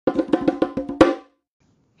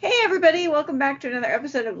everybody. Welcome back to another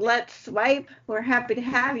episode of Let's Swipe. We're happy to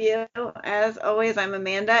have you. As always, I'm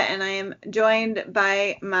Amanda, and I am joined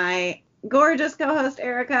by my gorgeous co-host,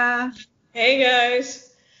 Erica. Hey,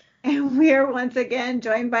 guys. And we are once again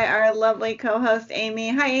joined by our lovely co-host, Amy.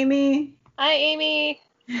 Hi, Amy. Hi, Amy.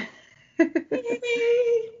 Amy.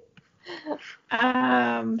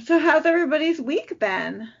 So how's everybody's week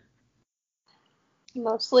been?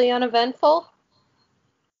 Mostly uneventful.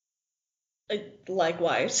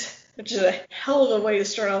 Likewise, which is a hell of a way to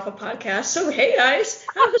start off a podcast. So, hey, guys.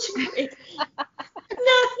 How was your week?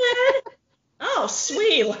 Nothing. Oh,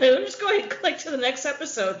 sweet. Let's just go ahead and click to the next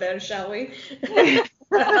episode then, shall we?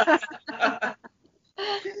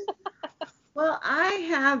 Well, I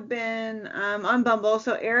have been on Bumble.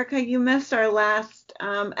 So, Erica, you missed our last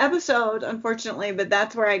episode, unfortunately, but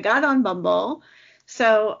that's where I got on Bumble.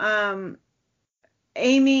 So,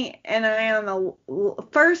 Amy and I, on the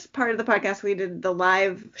first part of the podcast, we did the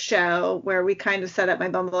live show where we kind of set up my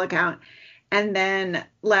Bumble account. And then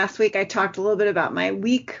last week I talked a little bit about my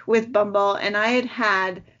week with Bumble, and I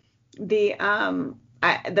had the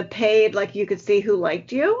paid, like you could see who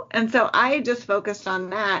liked you. And so I just focused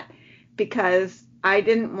on that because I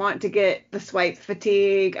didn't want to get the swipe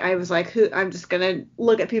fatigue. I was like, I'm just going to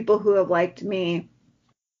look at people who have liked me.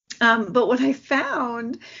 But what I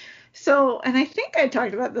found, and I think I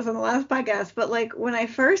talked about this on the last podcast, but like when I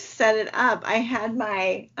first set it up, I had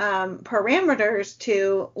my parameters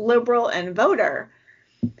to liberal and voter.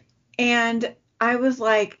 And I was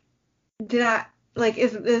like,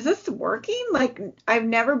 is this working? Like, I've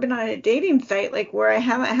never been on a dating site like where I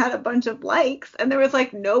haven't had a bunch of likes, and there was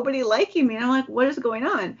like nobody liking me. And I'm like, what is going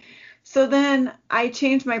on? So then I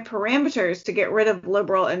changed my parameters to get rid of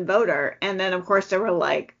liberal and voter. And then of course there were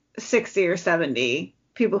like 60 or 70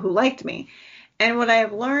 people who liked me. And what I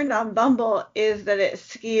have learned on Bumble is that it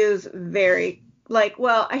skews very,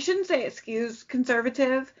 I shouldn't say it skews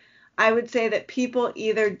conservative. I would say that people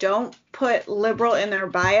either don't put liberal in their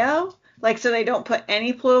bio, so they don't put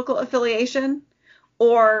any political affiliation,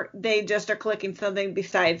 or they just are clicking something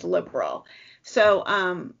besides liberal. So,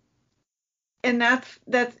 and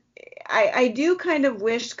I do kind of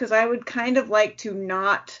wish, because I would kind of like to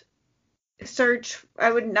not search,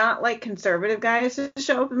 I would not like conservative guys to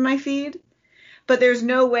show up in my feed, but there's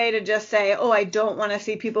no way to just say, oh, I don't want to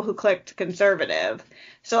see people who clicked conservative.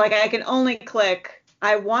 So I can only click,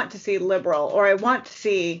 I want to see liberal, or I want to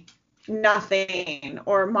see nothing,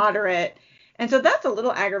 or moderate. And so that's a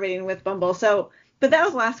little aggravating with Bumble. But that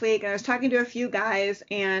was last week, and I was talking to a few guys,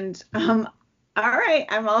 and all right,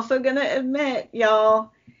 I'm also going to admit,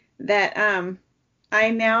 y'all, that I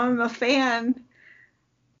now am a fan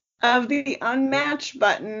of the unmatch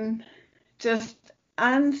button, just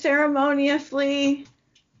unceremoniously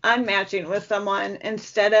unmatching with someone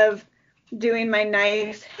instead of doing my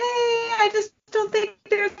nice, hey, I just don't think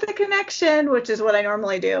there's a connection, which is what I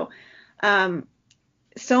normally do.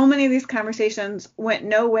 So many of these conversations went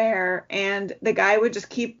nowhere, and the guy would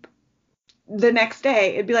just keep, the next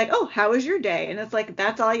day, it'd be like, oh, how was your day? And it's like,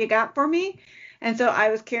 that's all you got for me? And so I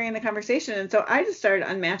was carrying the conversation, and so I just started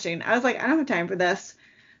unmatching. I was like, I don't have time for this.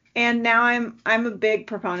 And now I'm a big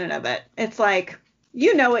proponent of it. It's like,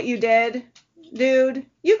 you know what you did, dude.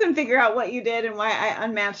 You can figure out what you did and why I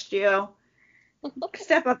unmatched you.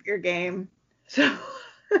 Step up your game. So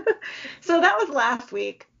that was last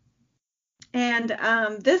week. And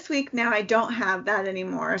this week now I don't have that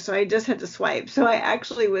anymore. So I just had to swipe. So I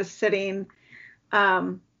actually was sitting,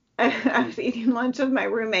 I was eating lunch with my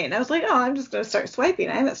roommate, and I was like, oh, I'm just going to start swiping.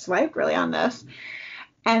 I haven't swiped really on this.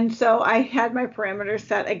 And so I had my parameters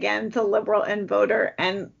set again to liberal and voter,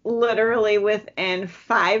 and literally within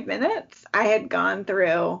 5 minutes, I had gone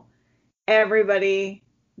through everybody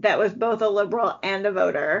that was both a liberal and a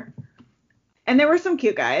voter. And there were some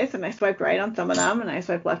cute guys, and I swiped right on some of them, and I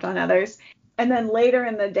swiped left on others. And then later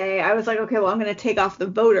in the day, I was like, okay, well, I'm going to take off the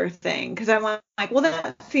voter thing, because I'm like, well,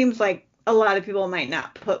 that seems like a lot of people might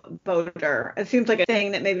not put voter. It seems like a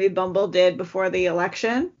thing that maybe Bumble did before the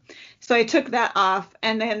election. So I took that off,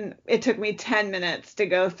 and then it took me 10 minutes to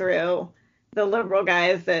go through the liberal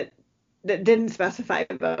guys that didn't specify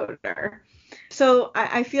voter. So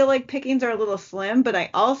I feel like pickings are a little slim, but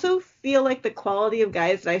I also feel like the quality of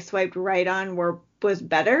guys that I swiped right on was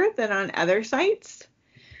better than on other sites.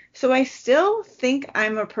 So I still think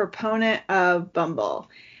I'm a proponent of Bumble.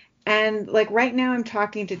 And right now I'm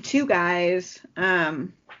talking to two guys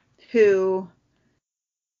who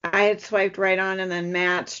I had swiped right on and then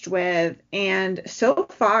matched with. And so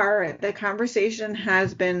far, the conversation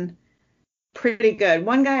has been pretty good.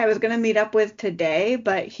 One guy I was going to meet up with today,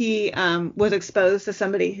 but he was exposed to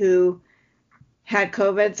somebody who had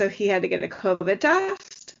COVID, so he had to get a COVID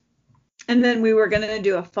test. And then we were going to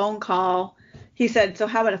do a phone call. He said, so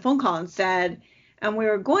how about a phone call instead? And we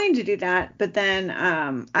were going to do that, but then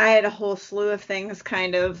I had a whole slew of things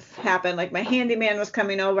kind of happen. Like my handyman was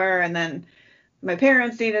coming over, and then my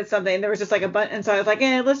parents needed something. There was just like a bunch, and so I was like,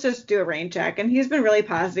 let's just do a rain check. And he's been really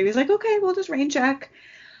positive. He's like, okay, we'll just rain check.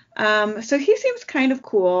 So he seems kind of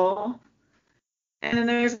cool. And then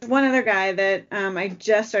there's one other guy that I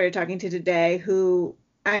just started talking to today who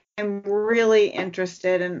I'm really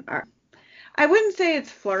interested in. I wouldn't say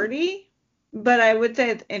it's flirty, but I would say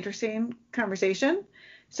it's interesting conversation.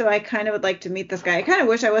 So I kind of would like to meet this guy. I kind of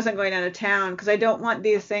wish I wasn't going out of town because I don't want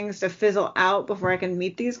these things to fizzle out before I can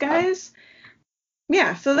meet these guys.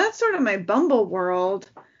 Yeah, so that's sort of my Bumble world,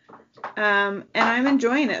 and I'm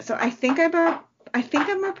enjoying it. So I think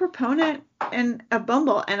I'm a proponent in a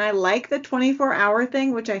Bumble, and I like the 24-hour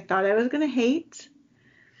thing, which I thought I was gonna hate.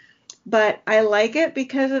 But I like it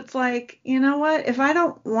because it's like, you know what? If I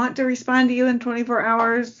don't want to respond to you in 24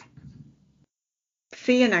 hours,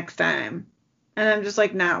 see you next time. And I'm just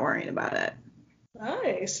like not worrying about it.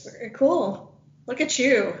 Nice. Very cool. Look at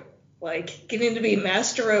you. Like getting to be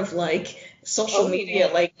master of like social media,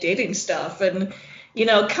 like dating stuff, and, you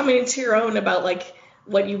know, coming into your own about like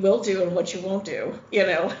what you will do and what you won't do, you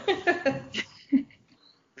know.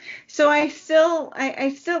 So I still,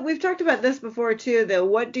 we've talked about this before too, though.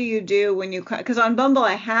 What do you do when you, because on Bumble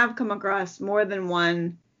I have come across more than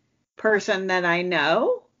one person that I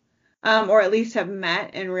know, or at least have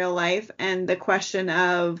met in real life. And the question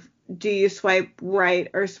of, do you swipe right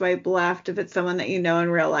or swipe left if it's someone that you know in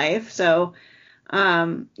real life? So,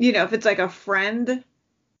 you know, if it's like a friend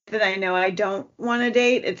that I know I don't want to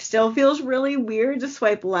date, it still feels really weird to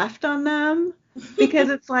swipe left on them. Because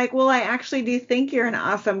it's like, well, I actually do think you're an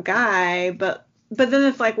awesome guy, but then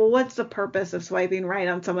it's like, well, what's the purpose of swiping right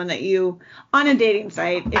on someone that you, on a dating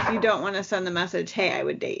site, if you don't want to send the message, hey, I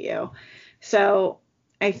would date you. So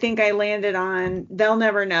I think I landed on, they'll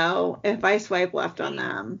never know if I swipe left on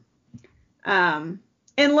them.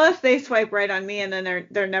 Unless they swipe right on me and then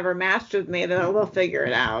they're never matched with me, then they'll figure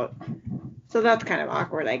it out. So that's kind of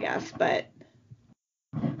awkward, I guess, but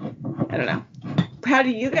I don't know. How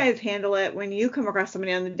do you guys handle it when you come across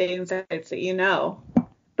somebody on the dating sites that you know,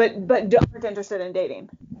 but aren't interested in dating?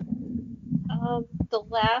 The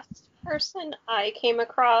last person I came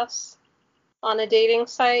across on a dating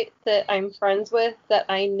site that I'm friends with that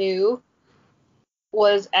I knew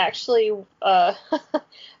was actually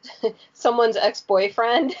someone's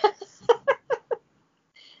ex-boyfriend.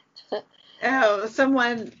 Oh,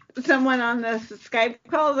 someone on this Skype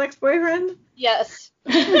call is ex-boyfriend? Yes.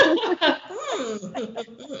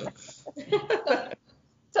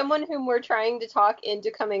 Someone whom we're trying to talk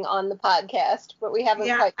into coming on the podcast, but we haven't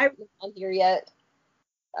quite gotten on here yet.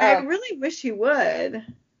 I really wish he would.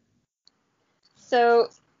 So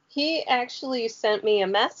he actually sent me a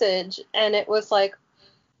message, and it was like,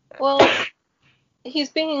 well, he's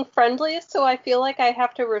being friendly, so I feel like I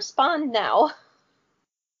have to respond now.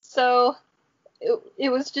 So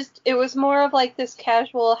it was more of like this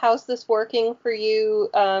casual, how's this working for you?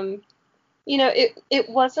 You know, it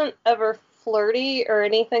wasn't ever flirty or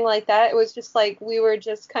anything like that. It was just like we were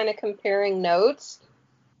just kind of comparing notes,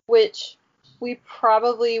 which we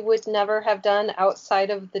probably would never have done outside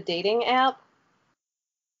of the dating app.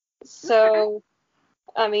 So,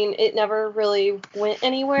 I mean, it never really went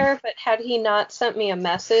anywhere, but had he not sent me a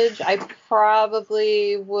message, I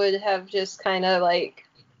probably would have just kind of like,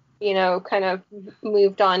 you know, kind of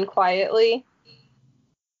moved on quietly.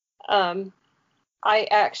 I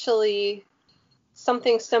actually,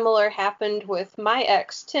 something similar happened with my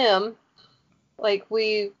ex, Tim. Like,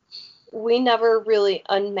 we never really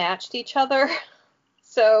unmatched each other.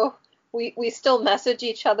 So we still message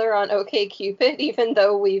each other on OkCupid, even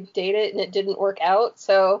though we've dated and it didn't work out.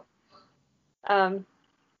 So I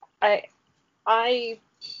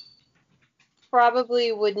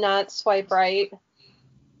probably would not swipe right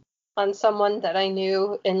on someone that I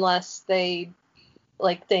knew unless they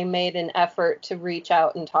made an effort to reach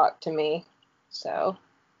out and talk to me. So.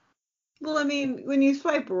 Well, I mean, when you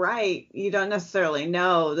swipe right, you don't necessarily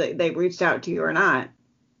know that they reached out to you or not.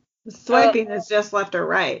 Swiping is just left or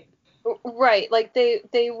right. Right. Like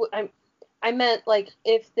I meant like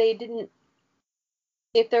if there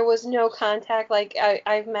was no contact, like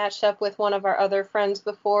I've matched up with one of our other friends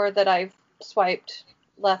before that I've swiped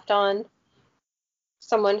left on.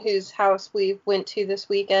 Someone whose house we went to this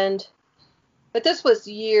weekend. But this was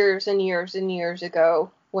years and years and years ago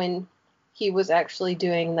when he was actually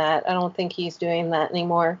doing that. I don't think he's doing that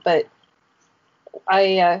anymore. But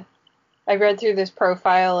I read through this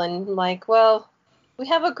profile and I'm like, well, we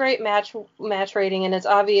have a great match rating, and it's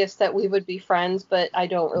obvious that we would be friends, but I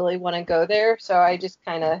don't really want to go there, so I just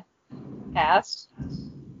kind of passed.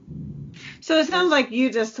 So it sounds like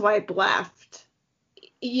you just swipe left.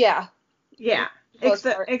 Yeah. Yeah.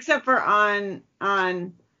 Except for on. I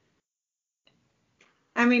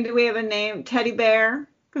mean, do we have a name? Teddy Bear?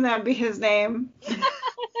 Because that would be his name.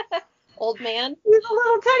 Old man? He's a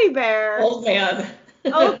little teddy bear. Old man.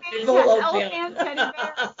 Old man teddy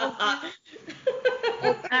bear.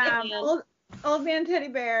 Old man teddy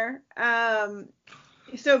bear.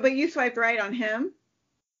 But you swiped right on him?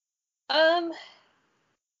 I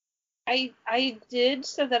did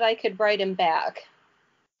so that I could write him back.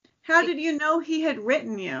 How did you know he had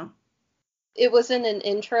written you? It was in an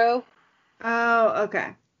intro. Oh,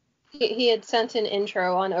 okay. He had sent an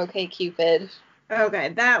intro on OkCupid. Okay,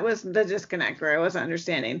 that was the disconnect where I wasn't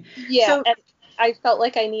understanding. Yeah, so, and I felt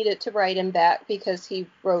like I needed to write him back because he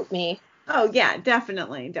wrote me. Oh, yeah,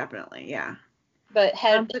 definitely, yeah. But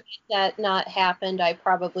had that not happened, I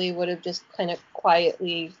probably would have just kind of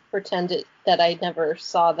quietly pretended that I never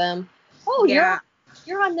saw them. Oh, yeah.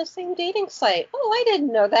 You're on the same dating site. Oh, I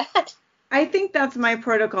didn't know that. I think that's my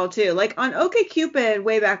protocol too. Like on OkCupid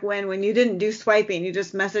way back when you didn't do swiping, you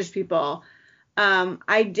just messaged people.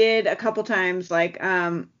 I did a couple times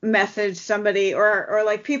message somebody or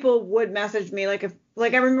like people would message me I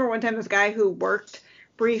remember one time this guy who worked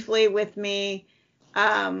briefly with me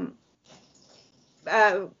saw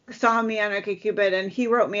me on OkCupid and he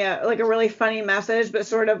wrote me a really funny message, but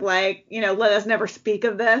sort of like, let us never speak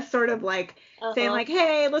of this, sort of like saying like,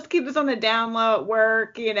 hey, let's keep this on the down low at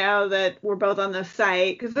work, that we're both on the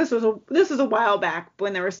site, because this was a while back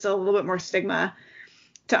when there was still a little bit more stigma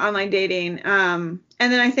to online dating. And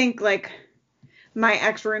then I think like my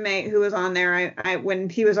ex roommate who was on there, I when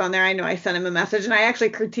he was on there, I know I sent him a message and I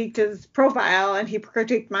actually critiqued his profile and he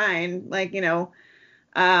critiqued mine,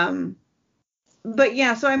 but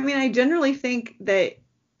yeah, so I mean, I generally think that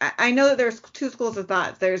I know that there's two schools of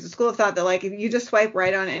thought. There's a school of thought that like if you just swipe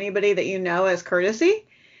right on anybody that you know as courtesy,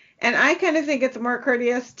 and I kind of think it's more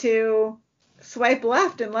courteous to swipe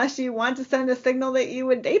left unless you want to send a signal that you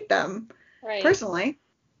would date them, right, personally.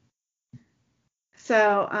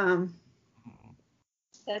 So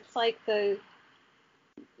that's like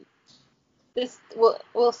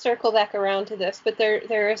we'll circle back around to this, but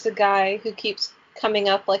there is a guy who keeps coming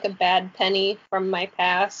up like a bad penny from my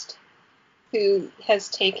past who has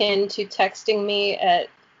taken to texting me at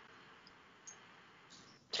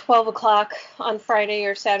 12 o'clock on Friday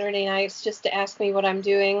or Saturday nights just to ask me what I'm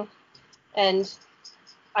doing. And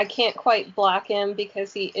I can't quite block him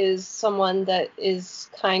because he is someone that is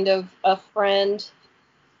kind of a friend,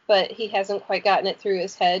 but he hasn't quite gotten it through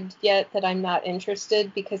his head yet that I'm not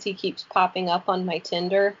interested because he keeps popping up on my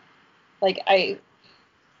Tinder.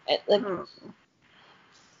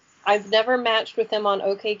 I've never matched with him on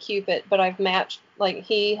OkCupid, but I've matched,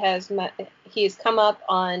 he's come up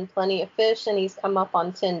on Plenty of Fish and he's come up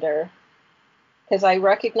on Tinder because I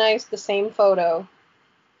recognize the same photo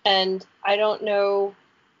and I don't know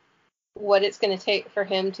what it's going to take for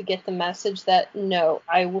him to get the message that, no,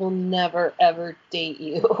 I will never, ever date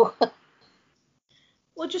you.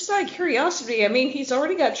 Well, just out of curiosity, I mean, he's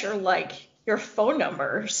already got your phone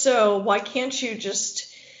number, so why can't you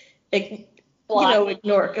just ignore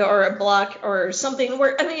or a block or something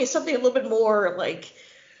something a little bit more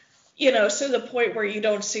so to the point where you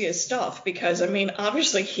don't see his stuff, because I mean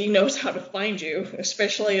obviously he knows how to find you,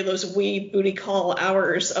 especially those wee booty call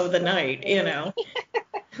hours of the night,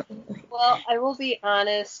 Well, I will be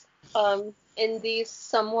honest, in these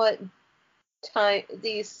somewhat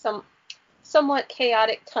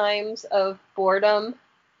chaotic times of boredom,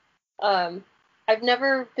 I've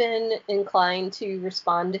never been inclined to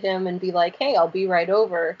respond to him and be like, hey, I'll be right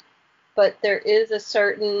over. But there is a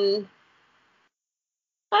certain...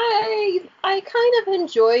 I kind of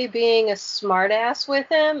enjoy being a smartass with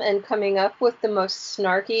him and coming up with the most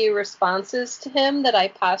snarky responses to him that I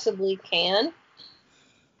possibly can.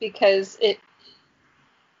 Because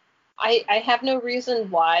I have no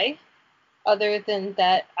reason why, other than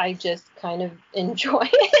that I just kind of enjoy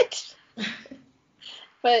it.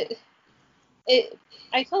 But...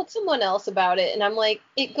 I told someone else about it, and I'm like,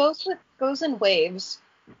 it goes in waves.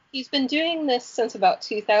 He's been doing this since about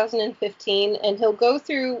 2015, and he'll go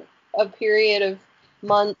through a period of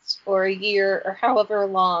months or a year or however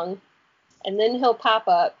long, and then he'll pop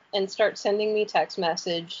up and start sending me text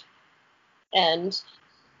message, and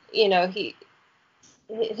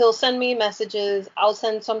he'll send me messages, I'll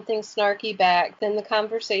send something snarky back, then the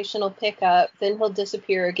conversation will pick up, then he'll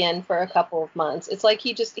disappear again for a couple of months. It's like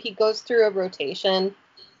he goes through a rotation,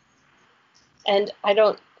 and I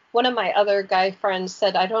don't one of my other guy friends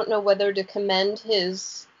said, I don't know whether to commend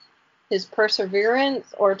his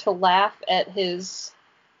perseverance or to laugh at his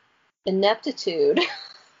ineptitude.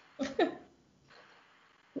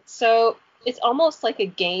 So it's almost like a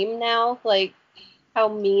game now. Like, how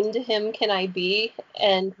mean to him can I be?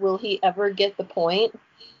 And will he ever get the point?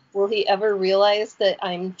 Will he ever realize that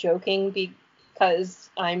I'm joking because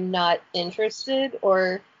I'm not interested?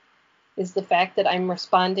 Or is the fact that I'm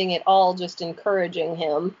responding at all just encouraging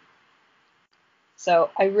him? So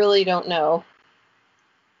I really don't know.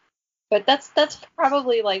 But that's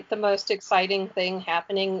probably like the most exciting thing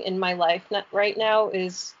happening in my life right now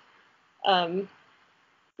is snarky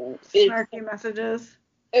messages.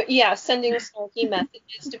 Yeah, sending snarky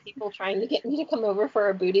messages to people trying to get me to come over for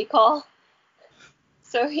a booty call.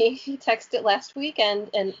 So he texted last weekend,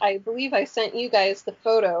 and I believe I sent you guys the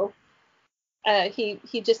photo.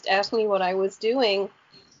 He just asked me what I was doing.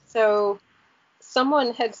 So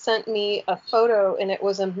someone had sent me a photo, and it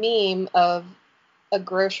was a meme of a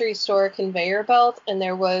grocery store conveyor belt, and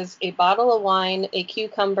there was a bottle of wine, a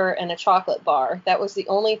cucumber, and a chocolate bar. That was the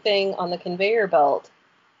only thing on the conveyor belt.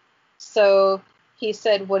 So he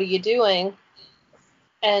said, "What are you doing?"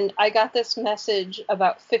 And I got this message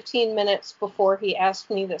about 15 minutes before he asked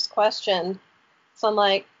me this question. So I'm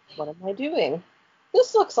like, what am I doing?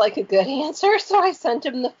 This looks like a good answer. So I sent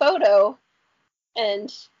him the photo, and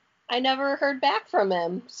I never heard back from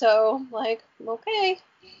him. So I'm like, okay.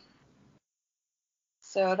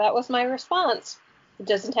 So that was my response. It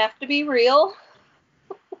doesn't have to be real.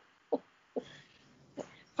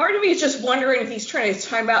 Part of me is just wondering if he's trying to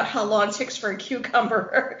time out how long it takes for a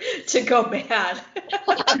cucumber to go bad.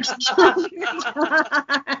 I'm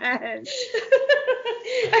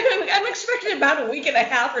expecting about a week and a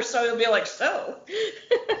half or so. He'll be like, so.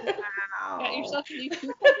 Wow. Got yourself a new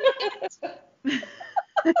cucumber?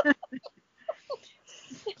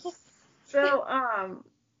 So,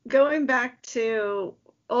 going back to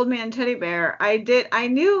Old Man Teddy Bear, I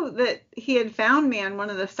knew that he had found me on one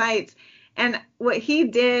of the sites, and what he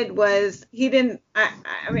did was I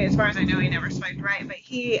mean, as far as I know, he never swiped right, but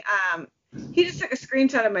he just took a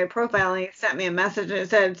screenshot of my profile and he sent me a message and it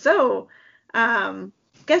said, so,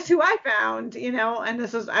 guess who I found, and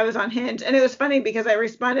I was on Hinge, and it was funny because I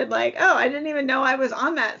responded like, oh, I didn't even know I was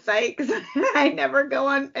on that site because I never go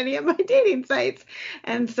on any of my dating sites.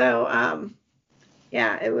 And so,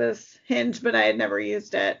 yeah, it was Hinge, but I had never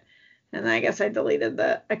used it. And I guess I deleted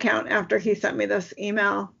the account after he sent me this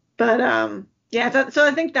email. But yeah, so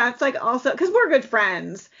I think that's like also because we're good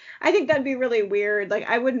friends. I think that'd be really weird. Like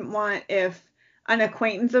I wouldn't want if an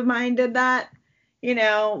acquaintance of mine did that,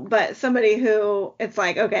 but somebody who it's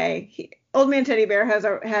like, okay, Old Man Teddy Bear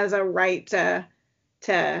has a right to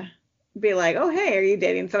be like, oh hey, are you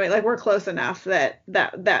dating somebody? Like we're close enough that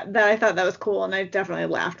I thought that was cool, and I definitely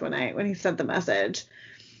laughed when he sent the message.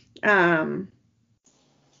 So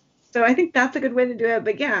I think that's a good way to do it.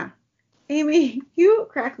 But yeah, Amy, you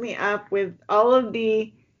crack me up with all of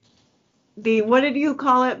the what did you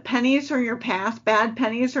call it? Pennies from your past, bad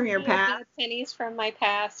pennies from your past. Bad pennies from my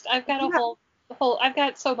past. I've got I've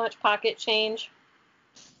got so much pocket change.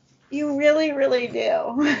 You really, really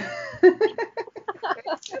do.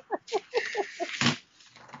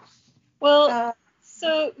 Well,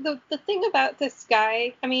 so the thing about this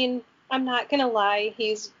guy, I mean, I'm not gonna lie,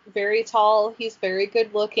 he's very tall, he's very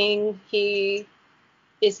good looking, he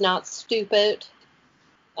is not stupid.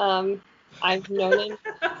 I've known him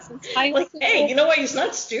since high like, school. hey, you know what? He's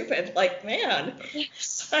not stupid. Like, man,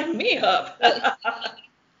 sign me up.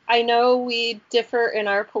 I know we differ in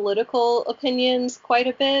our political opinions quite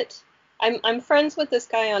a bit. I'm friends with this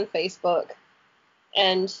guy on Facebook,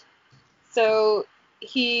 and so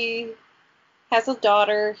he has a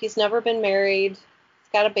daughter. He's never been married.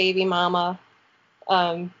 He's got a baby mama.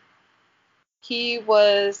 He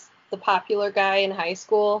was the popular guy in high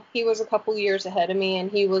school. He was a couple years ahead of me, and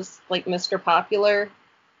he was like Mr. Popular.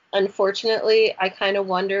 Unfortunately, I kind of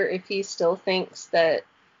wonder if he still thinks that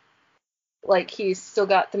like he's still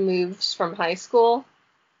got the moves from high school.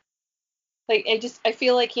 Like I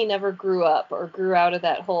feel like he never grew up or grew out of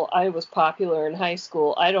that whole I was popular in high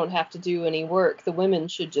school. I don't have to do any work. The women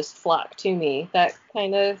should just flock to me.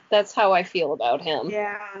 That's how I feel about him.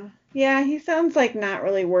 Yeah. Yeah, he sounds like not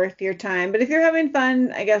really worth your time. But if you're having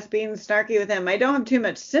fun, I guess being snarky with him, I don't have too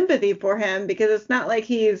much sympathy for him because it's not like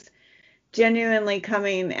he's genuinely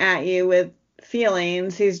coming at you with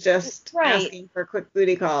feelings. He's just asking for quick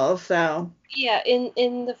booty calls. So yeah,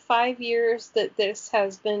 in the 5 years that this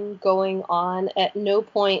has been going on, at no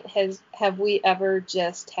point have we ever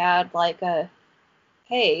just had like a,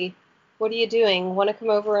 hey, what are you doing? Want to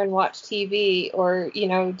come over and watch TV? Or, do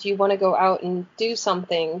you want to go out and do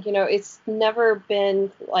something? It's never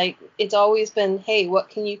been like, it's always been, hey,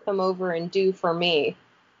 what can you come over and do for me?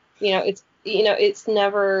 It's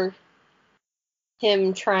never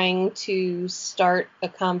him trying to start a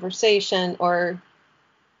conversation or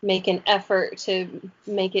make an effort to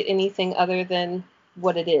make it anything other than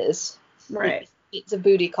what it is. Right. It's a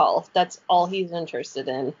booty call. That's all he's interested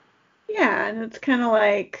in. Yeah, and it's kind of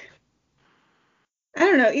like, I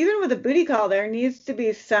don't know, even with a booty call, there needs to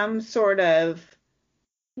be some sort of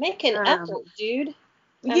make an effort, dude.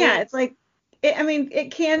 It's like,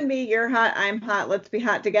 it can be you're hot, I'm hot, let's be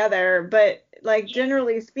hot together. But like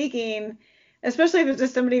generally speaking, especially if it's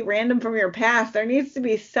just somebody random from your past, there needs to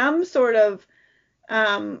be some sort of,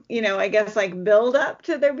 I guess like build up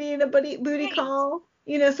to there being a booty call,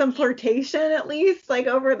 some flirtation at least, like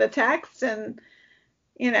over the text and.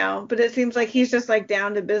 But it seems like he's just like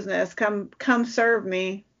down to business. Come serve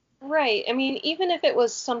me. Right. Even if it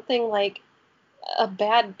was something like a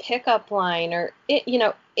bad pickup line or,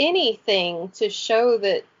 anything to show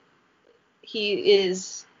that he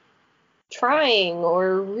is trying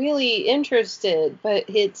or really interested, but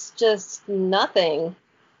it's just nothing.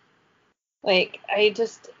 Like, I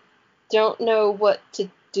just don't know what to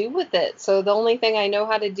do with it. So the only thing I know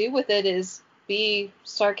how to do with it is be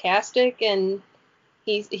sarcastic, and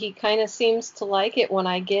he kind of seems to like it when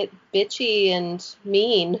I get bitchy and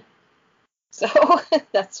mean. So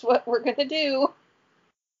that's what we're going to do.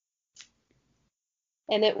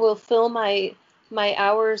 And it will fill my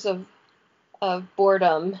hours of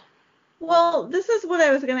boredom. Well, this is what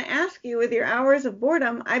I was going to ask you with your hours of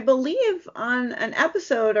boredom. I believe on an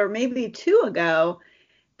episode or maybe two ago,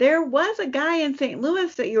 there was a guy in St.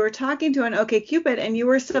 Louis that you were talking to on OkCupid, and you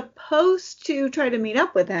were supposed to try to meet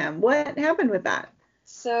up with him. What happened with that?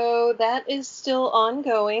 So that is still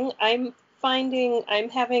ongoing. I'm finding I'm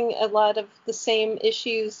having a lot of the same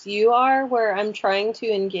issues you are, where I'm trying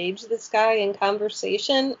to engage this guy in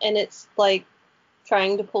conversation, and it's like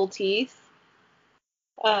trying to pull teeth.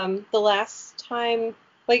 The last time,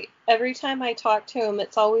 like every time I talk to him,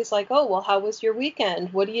 it's always like, oh, well, how was your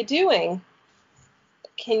weekend? What are you doing?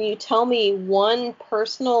 Can you tell me one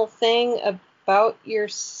personal thing about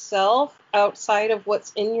yourself outside of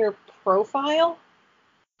what's in your profile?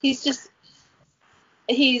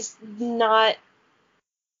 He's not,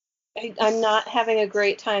 I'm not having a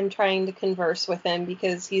great time trying to converse with him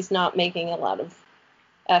because he's not making a lot of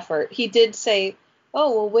effort. He did say,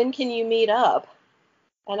 oh, well, when can you meet up?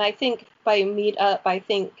 And I think by meet up, I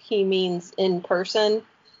think he means in person,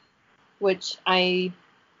 which I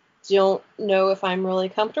don't know if I'm really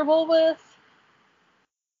comfortable with.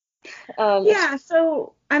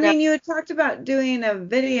 So, you had talked about doing a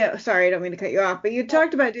video. Sorry, I don't mean to cut you off, but you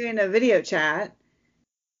talked about doing a video chat.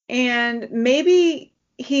 And maybe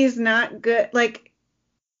he's not good, like,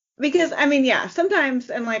 because,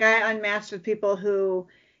 sometimes, and like I unmatched with people who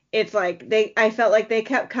it's like I felt like they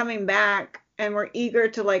kept coming back and were eager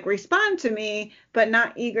to like respond to me, but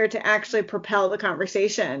not eager to actually propel the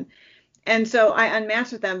conversation. And so I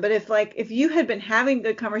unmatched with them. But if you had been having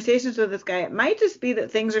good conversations with this guy, it might just be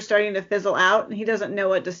that things are starting to fizzle out and he doesn't know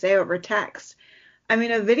what to say over text. A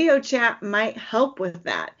video chat might help with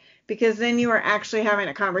that because then you are actually having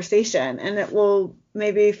a conversation and it will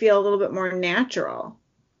maybe feel a little bit more natural.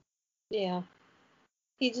 Yeah.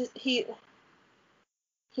 He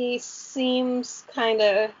seems kind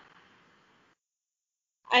of,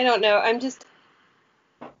 I don't know, I'm just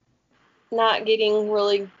not getting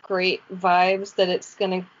really great vibes that it's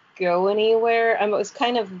going to go anywhere. I was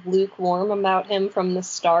kind of lukewarm about him from the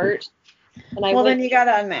start. And then you got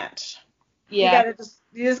to unmatch. Yeah.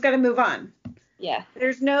 You just got to move on. Yeah.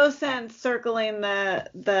 There's no sense circling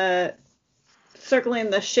the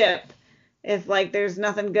ship if like there's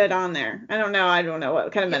nothing good on there. I don't know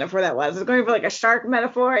what kind of metaphor that was. I was going for like a shark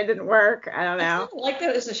metaphor. It didn't work. I don't know. I like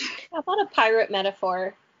that as How about a pirate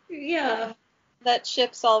metaphor? Yeah. That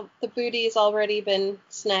the booty's already been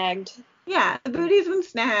snagged. Yeah, the booty's been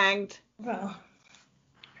snagged. Well,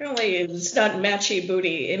 apparently it's not matchy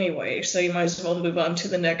booty anyway, so you might as well move on to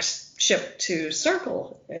the next ship to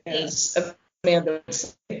circle, as Amanda would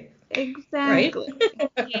say. Exactly.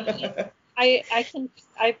 Right?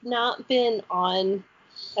 I've not been on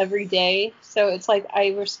every day, so it's like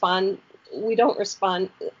we don't respond.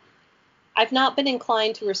 I've not been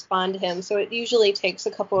inclined to respond to him, so it usually takes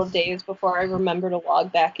a couple of days before I remember to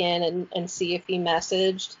log back in and see if he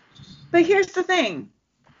messaged. But here's the thing.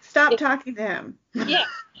 Stop talking to him. Yeah.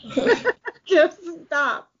 Just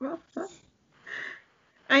stop.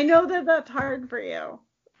 I know that that's hard for you,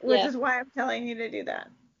 which is why I'm telling you to do that.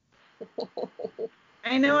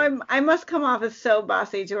 I know I must come off as so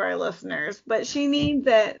bossy to our listeners, but she needs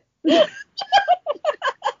it. Quit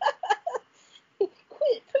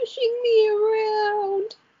pushing me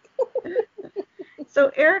around.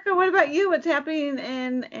 So, Erica, what about you? What's happening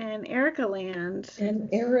in Erica land? In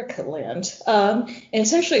Erica land. And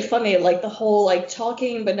it's actually funny, like the whole like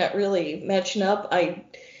talking but not really matching up. I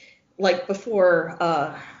like before.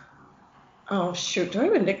 Oh shoot, do I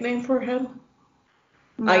have a nickname for him?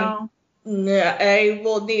 No. I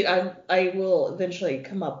will need. I will eventually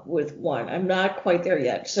come up with one. I'm not quite there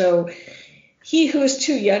yet. So he who is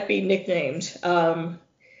to yet be nicknamed.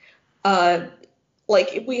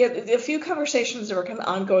 Like we had a few conversations that were kind of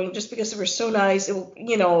ongoing just because they were so nice,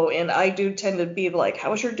 and I do tend to be like,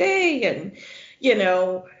 how was your day? And,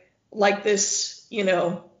 like this,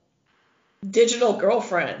 digital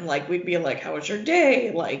girlfriend, like we'd be like, how was your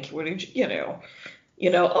day? Like, what did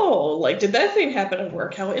oh, like, did that thing happen at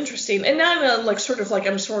work? How interesting. And now I'm like, sort of like,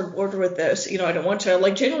 I'm sort of bored with this, I don't want to,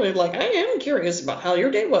 like, genuinely, like, I am curious about how your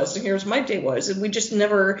day was, and here's my day was. And we just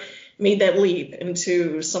never made that leap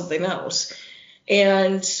into something else.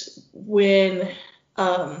 And when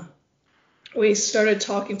we started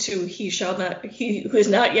talking to he who is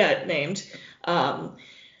not yet named,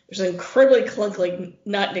 there's an incredibly clunky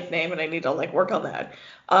not nickname, and I need to like work on that.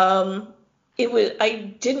 I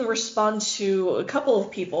didn't respond to a couple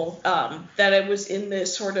of people that I was in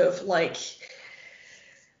this sort of like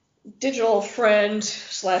digital friend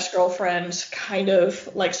 / girlfriend kind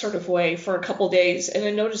of like sort of way for a couple days, and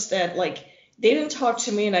I noticed that like they didn't talk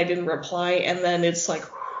to me and I didn't reply, and then it's like,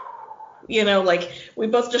 like we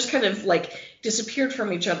both just kind of like disappeared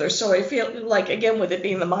from each other. So I feel like, again, with it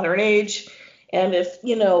being the modern age, and if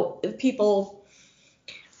people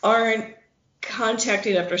aren't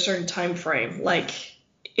contacting after a certain time frame, like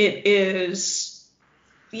it is,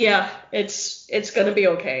 it's going to be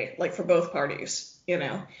okay, like for both parties,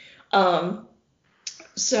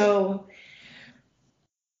 so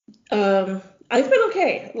I've been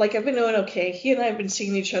okay. Like, I've been doing okay. He and I have been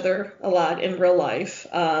seeing each other a lot in real life.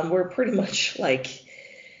 We're pretty much like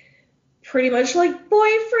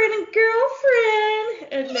boyfriend and girlfriend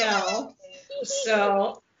and now.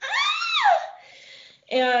 So,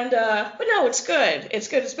 but no, it's good. It's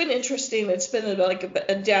good. It's been interesting. It's been like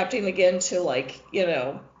adapting again to like,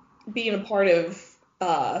 being a part of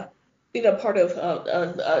a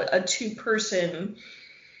two-person,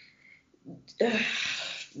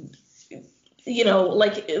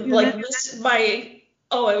 like this,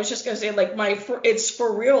 I was just gonna say, like, it's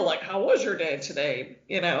for real, like, how was your day today?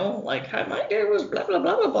 Like, how my day was blah, blah,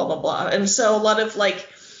 blah, blah, blah, blah, blah. And so a lot of, like,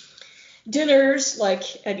 dinners, like,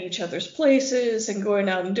 at each other's places and going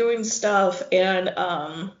out and doing stuff. And,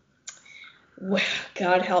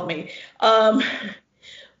 God help me.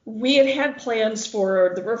 We had plans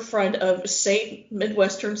for the riverfront of St.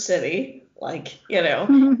 Midwestern City, like,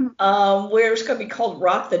 where it's going to be called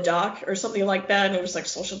Rock the Dock or something like that. And it was like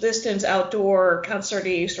social distance, outdoor,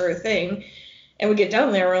 concert-y sort of thing. And we get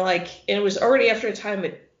down there, we're like, and it was already after a time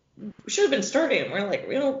it should have been starting. We're like,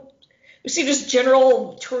 we see just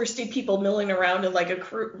general touristy people milling around in like a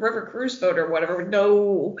river cruise boat or whatever, with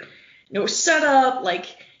no setup, like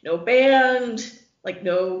no band, like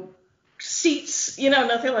no seats,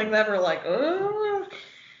 nothing like that. We're like, oh,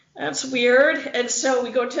 that's weird. And so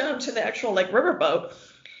we go down to the actual like riverboat,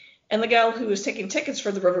 and the gal who was taking tickets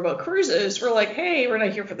for the riverboat cruises, we're like, hey, we're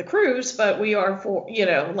not here for the cruise, but we are for,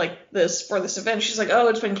 like this event. She's like, oh,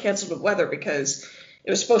 it's been canceled with weather because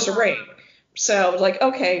it was supposed to rain. So I was like,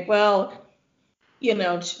 okay, well,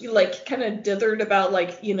 like kind of dithered about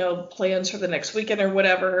like, plans for the next weekend or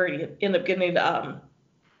whatever. You end up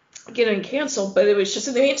getting canceled, but it was just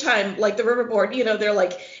in the meantime, like the riverboard, they're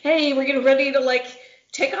like, hey, we're getting ready to like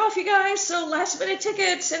take off, you guys, so last minute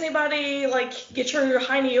tickets, anybody, like get your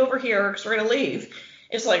hiney over here because we're gonna leave.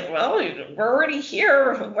 It's like, well, we're already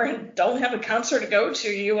here, we don't have a concert to go to,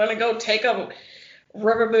 you want to go take a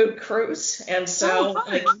riverboat cruise? And so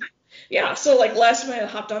so like last minute I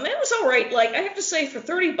hopped on. It was all right. Like, I have to say, for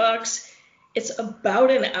 $30, it's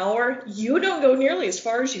about an hour. You don't go nearly as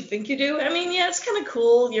far as you think you do. I mean, yeah, it's kind of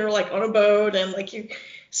cool. You're like on a boat and like you're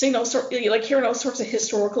seeing hearing all sorts of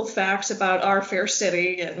historical facts about our fair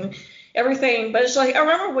city and everything. But it's like, I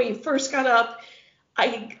remember when we first got up,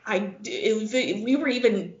 we were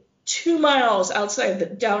even 2 miles outside the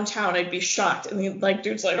downtown. I'd be shocked. And the like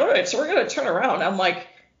dude's like, all right, so we're gonna turn around. I'm like,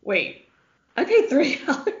 wait, I paid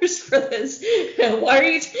 $30 for this. Why are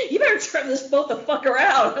you better turn this boat the fuck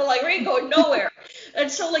around. They're like, we ain't going nowhere.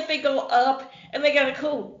 And so like they go up and they gotta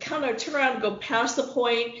go kind of turn around and go past the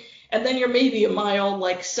point, and then you're maybe a mile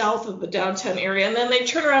like south of the downtown area, and then they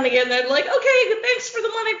turn around again and they're like, okay, thanks for the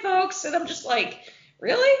money, folks. And I'm just like,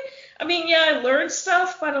 really? I mean, yeah, I learned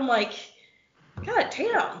stuff, but I'm like, God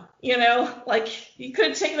damn, like you could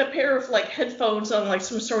have taken a pair of like headphones on like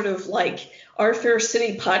some sort of like Our Fair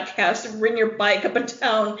City podcast and ridden your bike up and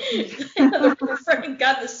down the riverfront and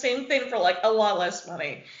got the same thing for like a lot less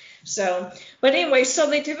money. So, but anyway, so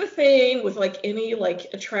they did a thing with like any like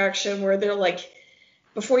attraction where they're like,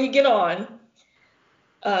 before you get on,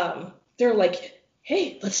 they're like,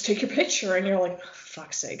 hey, let's take your picture. And you're like, oh,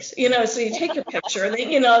 fuck's sakes. So you take your picture and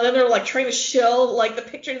then, then they're like trying to shill like the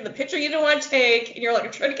picture you don't want to take. And you're like,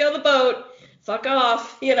 I'm trying to get on the boat. Fuck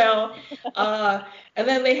off, and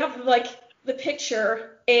then they have like the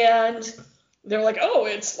picture and they're like, oh,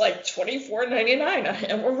 it's like $24.99.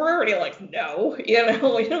 And we're already like, no,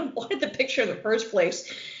 we don't want the picture in the first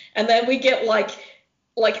place. And then we get like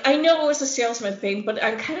I know it was a salesman thing, but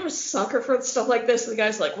I'm kind of a sucker for stuff like this. And the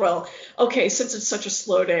guy's like, well, okay, since it's such a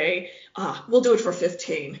slow day, we'll do it for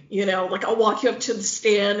 15. Like I'll walk you up to the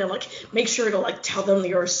stand and like make sure to like tell them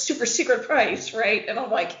your super secret price, right? And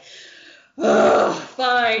I'm like, oh,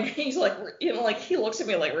 fine. He's like, like he looks at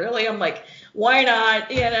me like, really? I'm like, why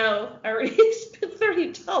not? I already spent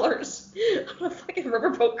 $30 on a fucking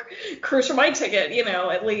riverboat cruise for my ticket,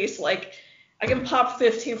 at least like. I can pop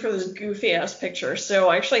 15 for this goofy ass picture, so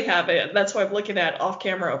I actually have it. That's why I'm looking at off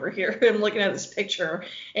camera over here. I'm looking at this picture,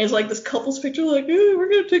 and it's like this couple's picture, like, oh,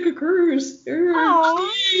 we're gonna take a cruise.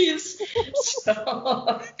 Oh, jeez. So,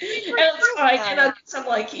 and it's fine. And I'm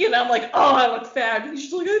like, I'm like, oh, I look fat. And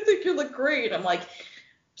she's like, I think you look great. I'm like,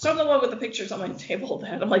 so I'm the one with the pictures on my table.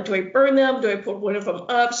 That I'm like, do I burn them? Do I put one of them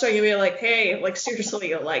up? So you'd be like, hey, like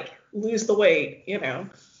seriously, like lose the weight,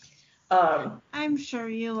 I'm sure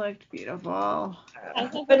you looked beautiful.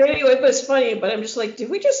 But anyway, it was funny, but I'm just like, did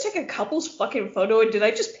we just take a couple's fucking photo and did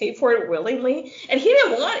I just pay for it willingly? And he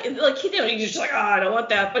didn't want it. Like, he's just like, oh, I don't want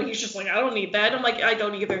that. But he's just like, I don't need that. And I'm like, I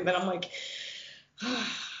don't either. Then I'm like,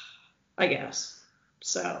 I guess.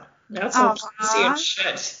 So, that's all pussy and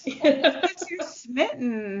shit. Because you're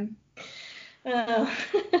smitten.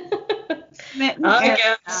 Smitten. I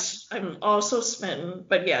guess. I'm also smitten.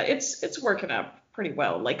 But yeah, it's working out pretty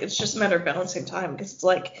well. Like, it's just a matter of balancing time because it's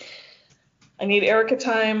like I need Erica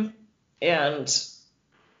time and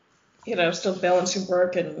still balancing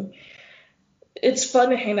work, and it's fun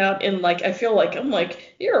to hang out and like I feel like I'm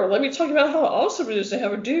like, here, let me talk about how awesome it is to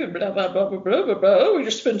have a dude, blah blah blah blah blah blah blah. We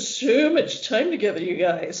just spend so much time together, you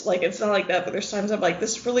guys. Like, it's not like that, but there's times I'm like,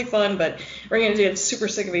 this is really fun, but we're gonna get super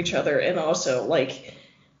sick of each other, and also like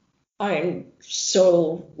I'm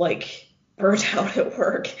so like burnt out at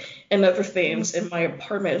work and other things, and my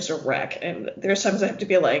apartment is a wreck, and there's times I have to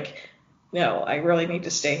be like, no, I really need to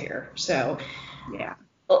stay here. So yeah,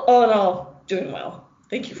 all in all, doing well.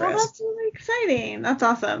 Thank you for asking. That's really exciting. That's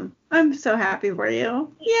awesome. I'm so happy for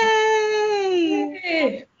you.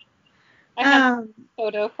 Yay! I have a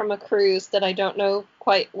photo from a cruise that I don't know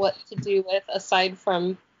quite what to do with, aside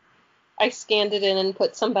from I scanned it in and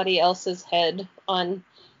put somebody else's head on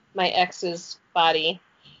my ex's body.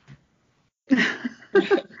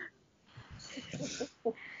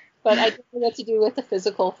 But I don't know what to do with the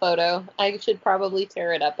physical photo. I should probably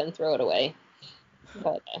tear it up and throw it away.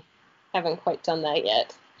 But I haven't quite done that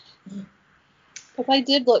yet. Because I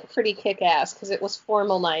did look pretty kick-ass because it was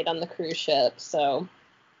formal night on the cruise ship, so.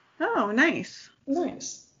 Oh, nice.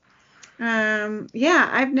 Nice. Yeah,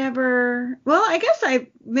 I've never, well, I guess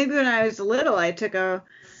maybe when I was little, I took a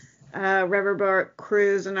riverboat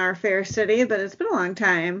cruise in Our Fair City, but it's been a long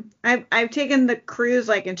time. I've taken the cruise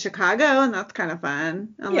like in Chicago, and that's kind of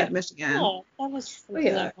fun. On Lake Michigan. Oh, that was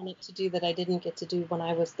something I wanted to do that I didn't get to do when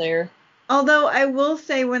I was there. Although I will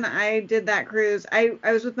say, when I did that cruise, I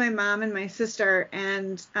was with my mom and my sister,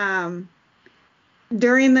 and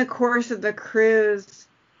during the course of the cruise,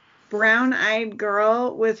 Brown Eyed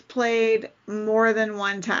Girl was played more than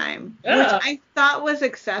one time, which I thought was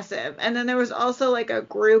excessive. And then there was also like a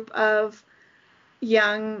group of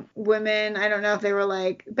young women. I don't know if they were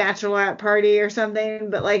like bachelorette party or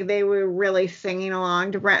something, but like they were really singing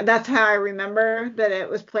along to Brown. That's how I remember that it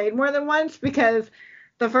was played more than once, because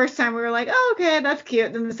the first time we were like, oh, okay, that's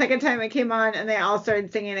cute. Then the second time it came on and they all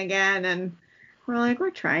started singing again, and we're like, we're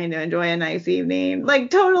trying to enjoy a nice evening. Like,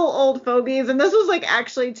 total old fogies. And this was like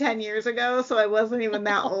actually 10 years ago, so I wasn't even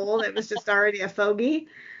that old. It was just already a fogey.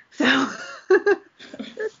 So that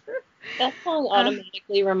song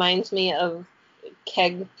automatically reminds me of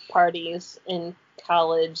keg parties in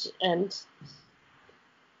college, and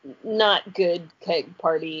not good keg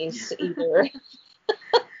parties either.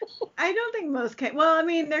 I don't think most keg, well, I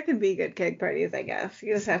mean, there can be good keg parties, I guess.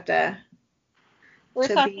 You just have to. We're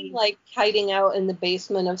talking like hiding out in the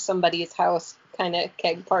basement of somebody's house kind of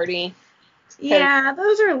keg party. Yeah,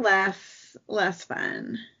 those are less less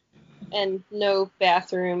fun. And no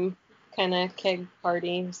bathroom kind of keg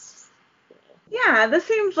parties. Yeah, this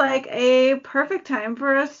seems like a perfect time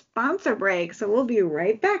for a sponsor break. So we'll be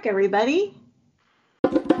right back, everybody.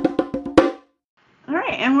 All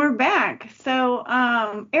right, and we're back. So,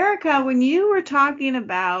 Erica, when you were talking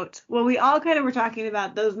about, well, we all kind of were talking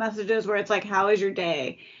about those messages where it's like, how is your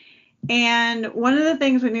day? And one of the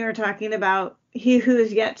things when you were talking about he who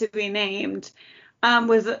is yet to be named,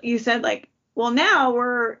 was you said like, well, now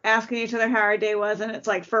we're asking each other how our day was, and it's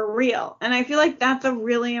like for real. And I feel like that's a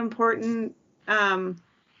really important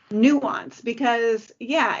nuance because,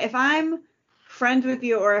 yeah, if I'm friends with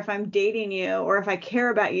you or if I'm dating you or if I care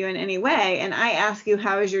about you in any way and I ask you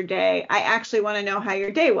how is your day, I actually want to know how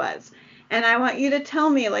your day was. And I want you to tell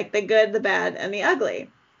me like the good, the bad, and the ugly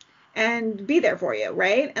and be there for you,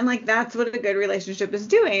 right? And like that's what a good relationship is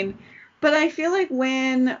doing. But I feel like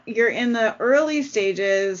when you're in the early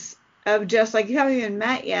stages of just like you haven't even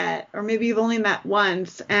met yet, or maybe you've only met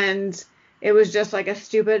once and it was just like a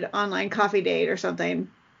stupid online coffee date or something,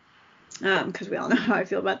 because we all know how I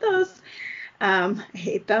feel about those. I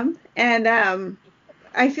hate them. And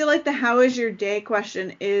I feel like the how is your day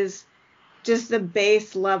question is just the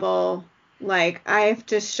base level. Like I have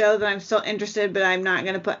to show that I'm still interested, but I'm not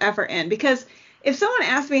going to put effort in. Because if someone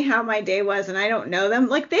asks me how my day was and I don't know them,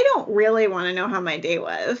 like they don't really want to know how my day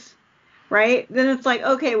was, right? Then it's like,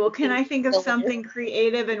 okay, well, can I think of something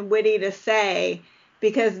creative and witty to say?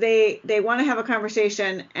 Because they want to have a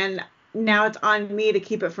conversation and now it's on me to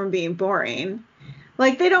keep it from being boring.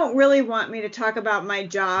 Like they don't really want me to talk about my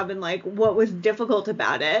job and like what was difficult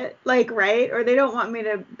about it, like, right? Or they don't want me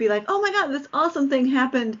to be like, oh my God, this awesome thing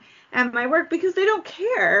happened at my work, because they don't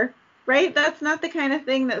care, right? That's not the kind of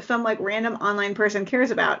thing that some like random online person cares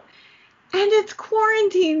about. And it's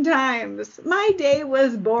quarantine times. My day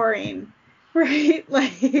was boring, right?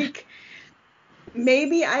 Like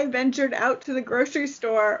maybe I ventured out to the grocery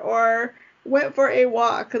store or went for a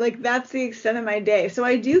walk. Like that's the extent of my day. So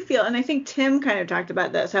I do feel, and I think Tim kind of talked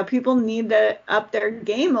about this, how people need to up their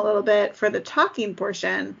game a little bit for the talking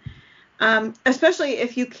portion, especially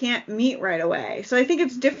if you can't meet right away. So I think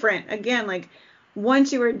it's different. Again, like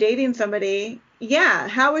once you were dating somebody, yeah,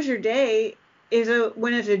 how was your day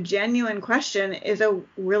when it's a genuine question, is a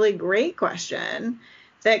really great question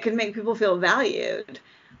that can make people feel valued.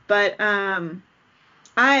 But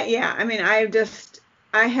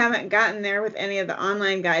I haven't gotten there with any of the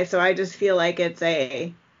online guys, so I just feel like it's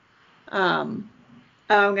I'm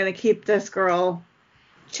going to keep this girl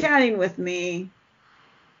chatting with me,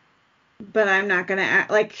 but I'm not going to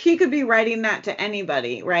act like he could be writing that to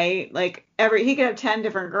anybody, right? Like he could have 10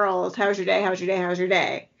 different girls. How's your day? How's your day? How's your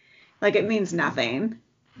day? Like it means nothing.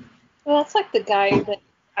 Well, that's like the guy that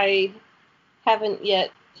I haven't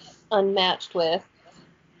yet unmatched with.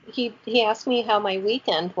 He asked me how my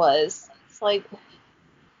weekend was. It's like,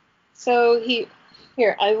 so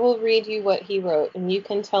here, I will read you what he wrote, and you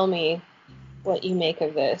can tell me what you make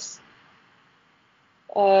of this.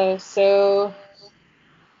 So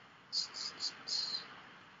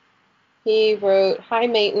he wrote, high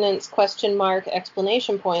maintenance, ?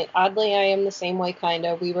 Oddly, I am the same way,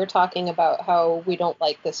 kinda. We were talking about how we don't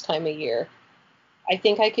like this time of year. I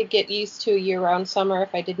think I could get used to a year-round summer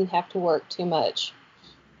if I didn't have to work too much.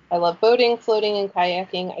 I love boating, floating, and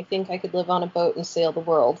kayaking. I think I could live on a boat and sail the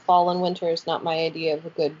world. Fall and winter is not my idea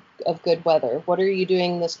of good weather. What are you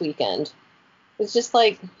doing this weekend? It's just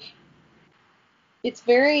like, it's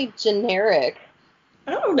very generic.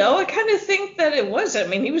 I don't know. I kind of think that it was. I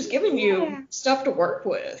mean, he was giving you stuff to work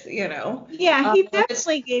with, you know. Yeah, he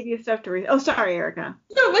definitely gave you stuff to read. Oh, sorry, Erica.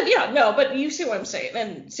 But you see what I'm saying.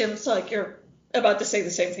 And it seems like you're about to say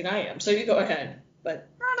the same thing I am. So you go ahead. But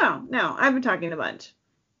no. I've been talking a bunch.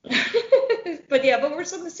 but we're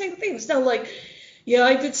saying the same things. Now, like, yeah,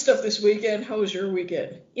 I did stuff this weekend. How was your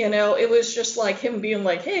weekend? You know, it was just like him being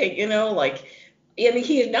like, hey, you know, like, and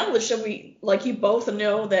he acknowledged that you both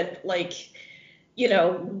know that, like, you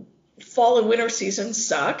know, fall and winter seasons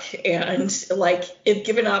suck, and like, if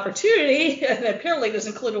given opportunity, and apparently does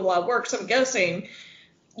include a lot of work, so I'm guessing,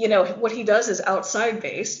 you know, what he does is outside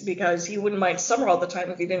based because he wouldn't mind summer all the time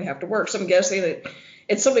if he didn't have to work. So I'm guessing that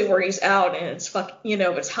it's something where he's out and it's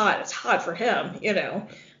it's hot for him, you know.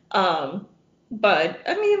 But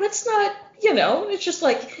I mean, that's not, you know, it's just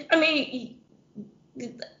like, I mean,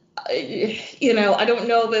 you know, I don't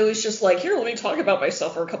know, but it was just like, here, let me talk about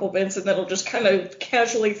myself for a couple minutes, and then it'll just kind of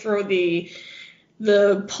casually throw the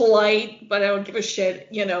polite, but I don't give a shit,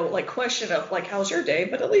 you know, like question of like, how's your day?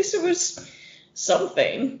 But at least it was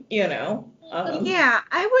something, you know. Yeah,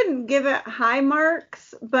 I wouldn't give it high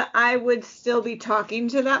marks, but I would still be talking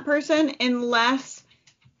to that person unless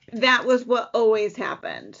that was what always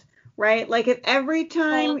happened, right? Like if every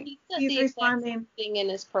time He said he's the exact responding. same thing in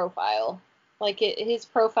his profile. Like his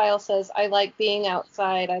profile says, I like being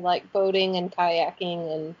outside, I like boating and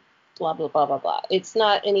kayaking and blah, blah, blah, blah, blah. It's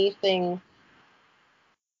not anything,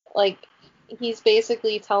 like, he's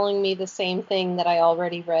basically telling me the same thing that I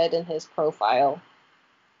already read in his profile.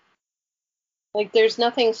 Like, there's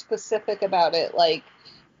nothing specific about it, like,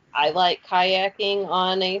 I like kayaking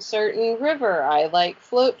on a certain river, I like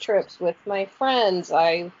float trips with my friends,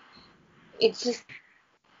 it's just...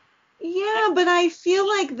 Yeah, but I feel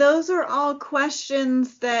like those are all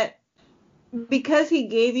questions that, because he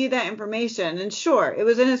gave you that information, and sure, it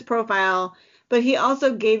was in his profile, but he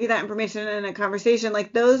also gave you that information in a conversation,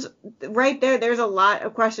 like those right there, there's a lot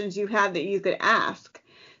of questions you had that you could ask.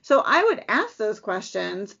 So I would ask those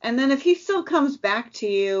questions, and then if he still comes back to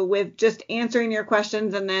you with just answering your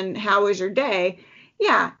questions and then how was your day,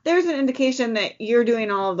 yeah, there's an indication that you're doing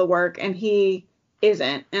all of the work and he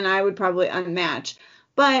isn't, and I would probably unmatch.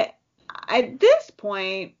 But at this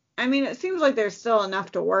point, I mean, it seems like there's still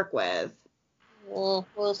enough to work with. We'll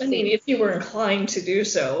see. I mean, if you were inclined to do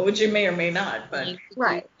so, which you may or may not, but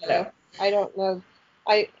Right. you know. I don't know.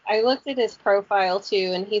 I looked at his profile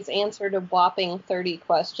too, and he's answered a whopping 30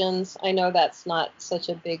 questions. I know that's not such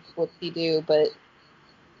a big whoop-de-doo, but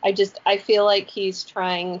I feel like he's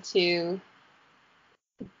trying to,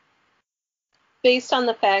 based on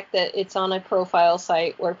the fact that it's on a profile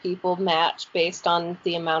site where people match based on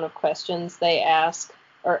the amount of questions they ask,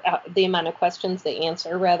 or the amount of questions they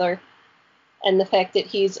answer, rather, and the fact that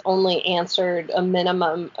he's only answered a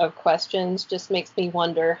minimum of questions just makes me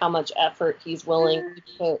wonder how much effort he's willing to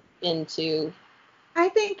put into. I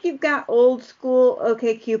think you've got old school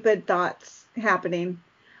OkCupid thoughts happening.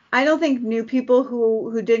 I don't think new people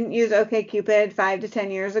who didn't use OkCupid 5 to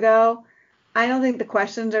 10 years ago, I don't think the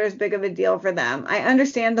questions are as big of a deal for them. I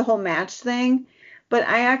understand the whole match thing, but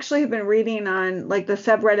I actually have been reading on like the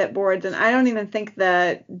subreddit boards, and I don't even think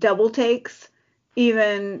the double takes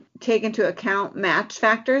even take into account match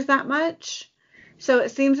factors that much. So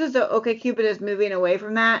it seems as though OkCupid is moving away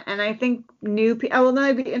from that, and I think new people. Well, then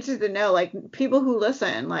I'd be interested to know, like, people who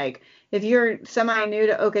listen, like, if you're semi-new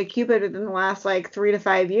to OkCupid within the last like 3 to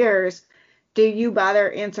 5 years, do you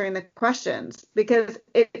bother answering the questions? Because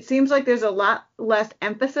it seems like there's a lot less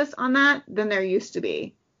emphasis on that than there used to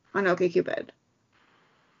be on OkCupid.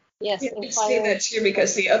 Yes, You see that too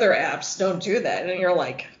because the other apps don't do that, and you're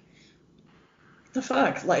like, the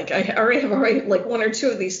fuck? Like, I already have like one or two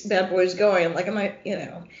of these bad boys going. Like, am I,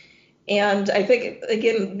 And I think,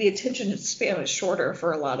 again, the attention span is shorter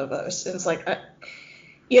for a lot of us. And it's like,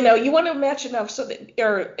 you want to match enough so that,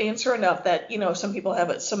 or answer enough that, some people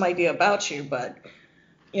have some idea about you. But,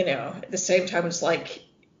 at the same time, it's like,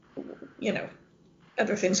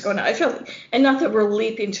 other things going on. I feel, and not that we're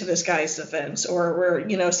leaping to this guy's defense or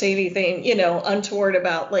we're, saying anything, untoward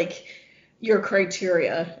about, like, your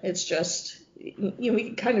criteria. It's just, we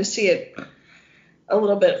can kind of see it a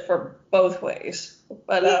little bit for both ways.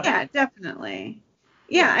 But yeah, definitely.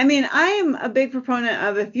 Yeah, I mean, I'm a big proponent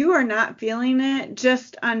of, if you are not feeling it,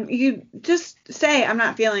 just say I'm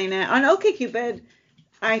not feeling it. On OkCupid,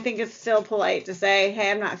 I think it's still polite to say,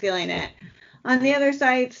 hey, I'm not feeling it. On the other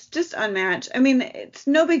sites, just unmatch. I mean, it's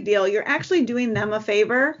no big deal. You're actually doing them a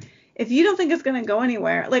favor. If you don't think it's going to go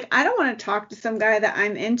anywhere, like, I don't want to talk to some guy that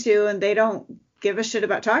I'm into and they don't give a shit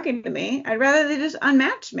about talking to me. I'd rather they just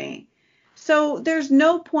unmatch me. So there's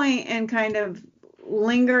no point in kind of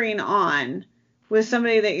lingering on with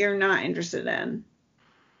somebody that you're not interested in.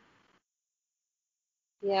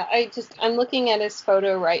 Yeah, I'm looking at his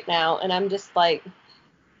photo right now, and I'm just like,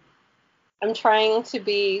 I'm trying to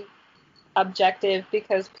be objective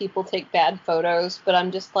because people take bad photos, but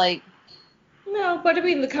I'm just like... No, but I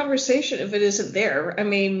mean, the conversation, if it isn't there, I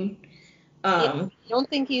mean... I don't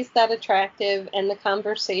think he's that attractive, and the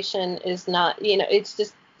conversation is not, it's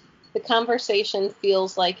just, the conversation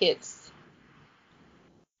feels like it's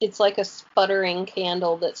like a sputtering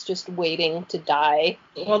candle that's just waiting to die.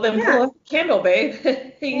 Well, then blow out the candle, babe.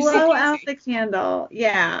 Blow out the candle,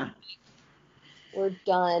 yeah. We're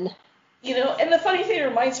done. And the funny thing it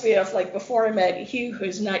reminds me of, like, before I met Hugh,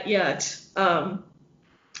 who's not yet,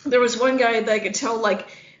 there was one guy that I could tell, like,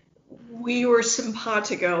 we were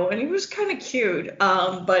simpatico, and he was kind of cute,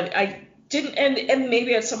 but I didn't, and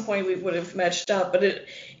maybe at some point we would have matched up, but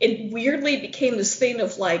it weirdly became this thing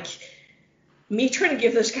of, like, me trying to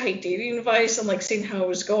give this guy dating advice and, like, seeing how it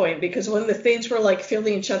was going, because one of the things were, like,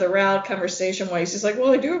 feeling each other out conversation-wise. He's like,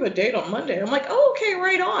 well, I do have a date on Monday. I'm like, oh, okay,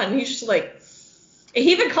 right on. He's just like,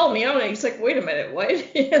 he even called me out, and he's like, wait a minute, what?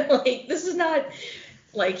 Like, this is not,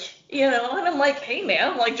 Like, and I'm like, hey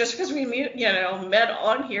man, like just because we met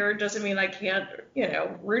on here doesn't mean I can't,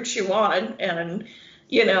 root you on and,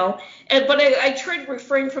 but I try to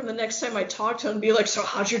refrain from the next time I talk to him and be like, so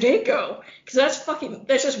how'd your date go? Because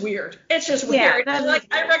that's just weird. It's just weird. that Like, is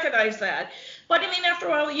I weird. recognize that. But I mean, after a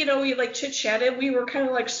while, we like chit chatted. We were kind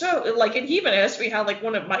of like, so like, and he even asked me how like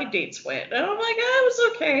one of my dates went. And I'm like, it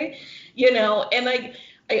was okay, and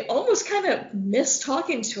I almost kind of miss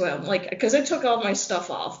talking to him, like, because I took all my stuff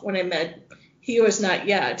off when I met. He was not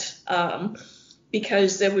yet,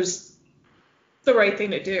 because it was the right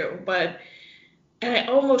thing to do. And I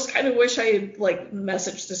almost kind of wish I had like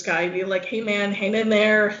messaged this guy and be like, hey man, hang in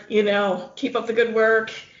there, keep up the good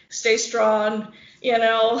work, stay strong,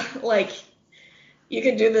 like you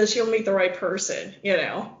can do this, you'll meet the right person,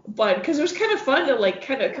 But because it was kind of fun to like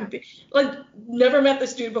kind of compete, like never met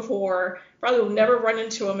this dude before, probably would never run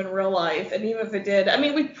into him in real life, and even if it did, I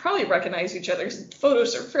mean, we'd probably recognize each other. His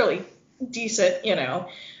photos are fairly decent,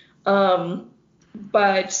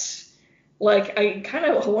 but like I kind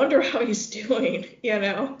of wonder how he's doing,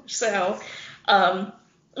 So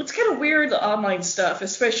it's kind of weird, the online stuff,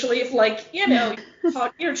 especially if like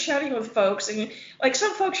you're chatting with folks and like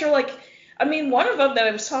some folks are like. I mean, one of them that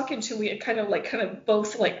I was talking to, we had kind of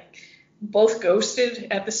both ghosted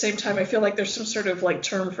at the same time. I feel like there's some sort of like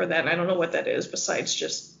term for that. And I don't know what that is besides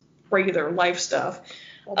just regular life stuff.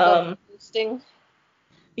 Ghosting.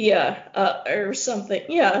 Yeah, or something.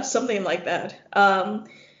 Yeah, something like that. I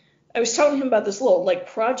was telling him about this little like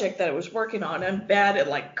project that I was working on. I'm bad at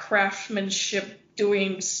like craftsmanship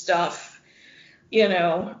doing stuff. And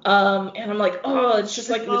I'm like, oh, it's just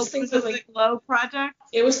like this thing Was the Glow project?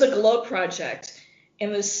 It was the Glow project,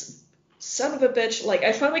 and this son of a bitch, like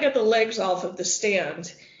I finally got the legs off of the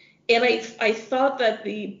stand, and I thought that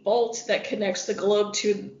the bolt that connects the globe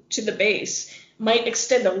to the base might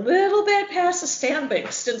extend a little bit past the stand, but it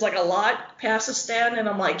extends like a lot past the stand, and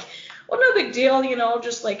I'm like, well, no big deal,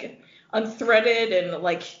 just like unthread it and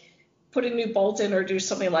like put a new bolt in or do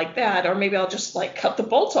something like that, or maybe I'll just like cut the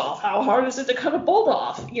bolt off. How hard is it to cut a bolt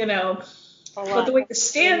off, But the way the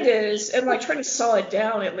stand is, and like trying to saw it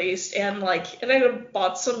down at least, and I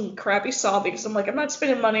bought some crappy saw because I'm like, I'm not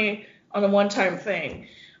spending money on a one-time thing.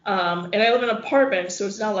 And I live in an apartment, so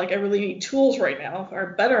it's not like I really need tools right now, or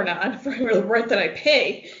better not, for the rent that I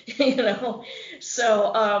pay,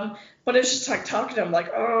 So, but it's just like talking to him,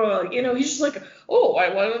 like, oh, he's just like, oh, why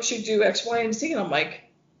don't you do X, Y, and Z? And I'm like,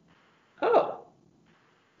 oh.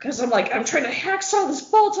 Because I'm like, I'm trying to hacksaw this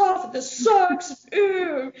bolt off, and this sucks.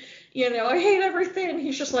 Ew. I hate everything. And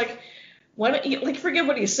he's just like, why don't you, like, forget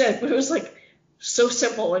what he said, but it was like so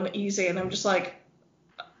simple and easy. And I'm just like,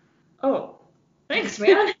 oh, thanks,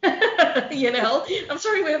 man. I'm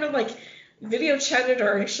sorry we haven't like video chatted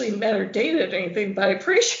or actually met or dated or anything, but I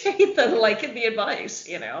appreciate the advice,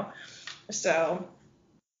 So.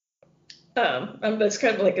 That's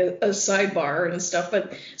kind of like a sidebar and stuff,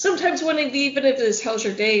 but sometimes even if it is how's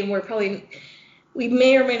your day, and we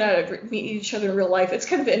may or may not have meet each other in real life, it's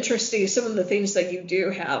kind of interesting some of the things that you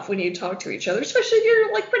do have when you talk to each other, especially if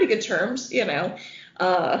you're like pretty good terms,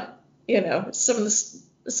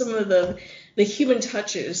 some of the human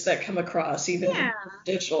touches that come across even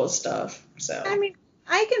digital stuff. So I mean,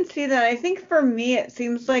 I can see that. I think for me, it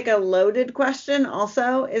seems like a loaded question.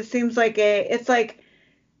 Also, it seems like it's like,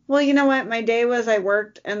 well, you know what? My day was I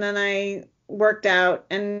worked and then I worked out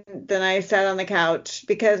and then I sat on the couch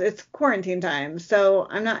because it's quarantine time. So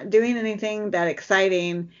I'm not doing anything that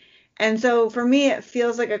exciting. And so for me, it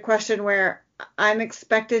feels like a question where I'm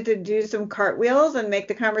expected to do some cartwheels and make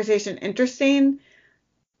the conversation interesting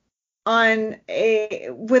with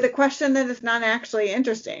a question that is not actually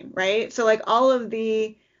interesting, right? So like all of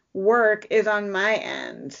the work is on my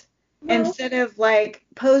end. Instead of like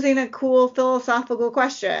posing a cool philosophical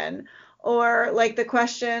question or like the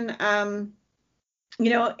question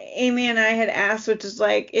Amy and I had asked, which is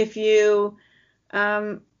like if you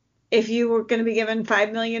were going to be given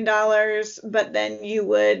 $5 million, but then you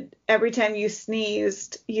would every time you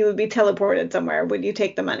sneezed you would be teleported somewhere, would you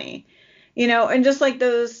take the money? And just like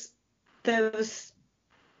those and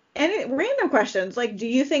random questions like, do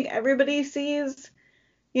you think everybody sees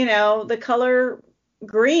the color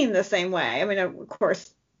green the same way? I mean, of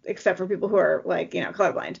course, except for people who are like,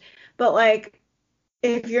 colorblind. But like,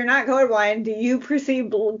 if you're not colorblind, do you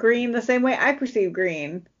perceive green the same way I perceive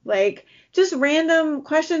green? Like, just random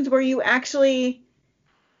questions where you actually,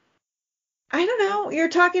 I don't know, you're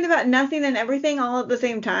talking about nothing and everything all at the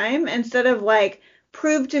same time instead of like,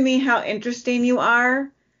 prove to me how interesting you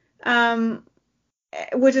are.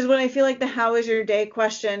 Which is what I feel like the how is your day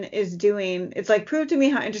question is doing. It's like, prove to me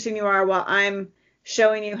how interesting you are while I'm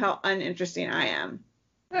showing you how uninteresting I am.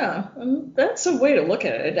 Yeah, that's a way to look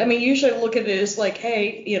at it. I mean, usually I look at it as like,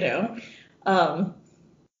 hey, um,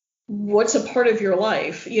 what's a part of your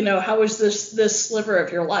life? How is this sliver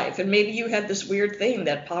of your life? And maybe you had this weird thing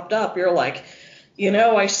that popped up. You're like,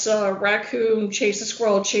 I saw a raccoon chase a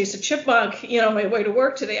squirrel, chase a chipmunk, on my way to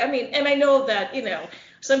work today. I mean, and I know that,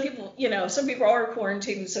 some people are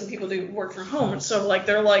quarantined, some people do work from home. And so like,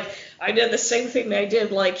 they're like, I did the same thing that I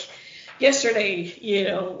did like yesterday,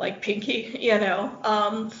 like Pinky,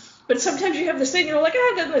 but sometimes you have this thing, you're like,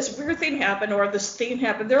 then this weird thing happened, or this thing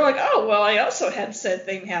happened. They're like, oh, well, I also had said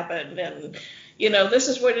thing happen, and, this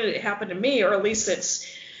is what it happened to me, or at least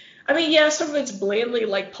I mean, yeah, some of it's blandly,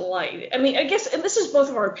 like, polite. I mean, I guess, and this is both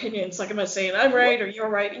of our opinions, like, I'm not saying I'm right or you're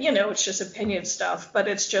right, it's just opinion stuff, but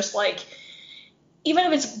it's just, like, even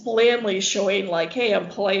if it's blandly showing, like, hey, I'm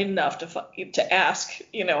polite enough to ask,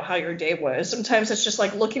 how your day was, sometimes it's just,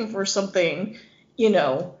 like, looking for something,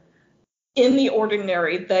 in the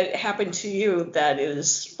ordinary that happened to you that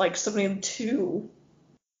is like something to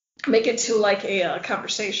make it to like a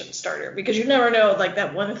conversation starter, because you never know, like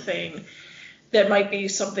that one thing that might be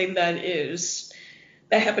something that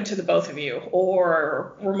happened to the both of you,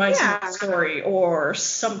 or reminds you of a story or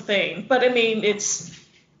something. But I mean, it's,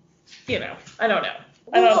 I don't know.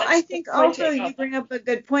 Well, I think also you bring up a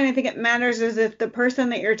good point. I think it matters is if the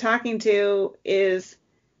person that you're talking to is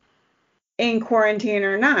in quarantine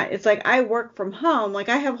or not. It's like I work from home. Like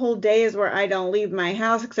I have whole days where I don't leave my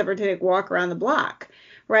house except for to take a walk around the block,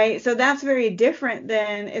 right? So that's very different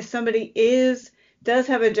than if somebody does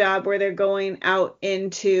have a job where they're going out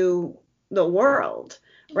into the world,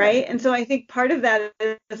 right? And so I think part of that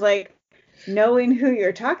is like knowing who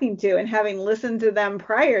you're talking to and having listened to them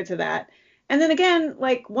prior to that. And then again,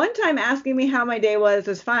 like one time asking me how my day was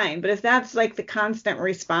is fine, but if that's like the constant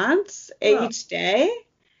response each day,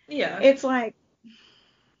 yeah, it's like,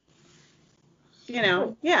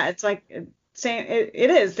 yeah, it's like same. It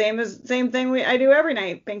is same thing I do every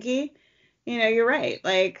night, Pinky. You're right.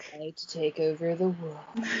 Like, I like to take over the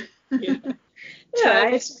world. Yeah, try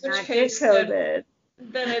in to not get COVID.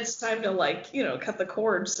 Then it's time to like, cut the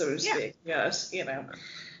cord, so to speak. Yes,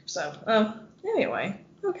 So, anyway,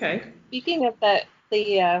 okay. Speaking of that,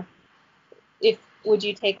 would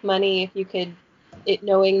you take money if you could,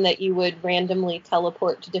 knowing that you would randomly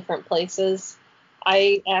teleport to different places?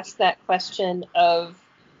 I asked that question of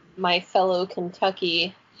my fellow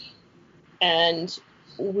Kentucky, and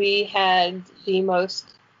we had the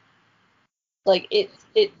most, like, it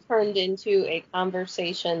turned into a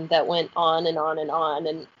conversation that went on and on and on,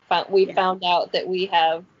 and we found out that we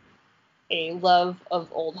have a love of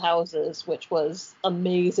old houses, which was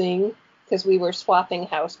amazing because we were swapping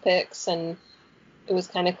house pics, and it was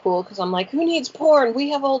kind of cool because I'm like, who needs porn?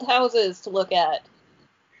 We have old houses to look at.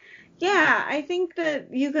 Yeah, I think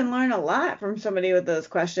that you can learn a lot from somebody with those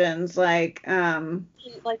questions. Like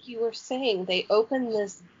you were saying, they open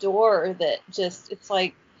this door that just, it's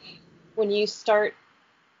like when you start,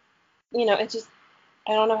 it just,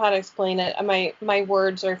 I don't know how to explain it. My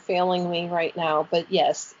words are failing me right now, but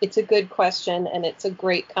yes, it's a good question and it's a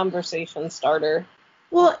great conversation starter.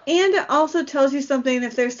 Well, and it also tells you something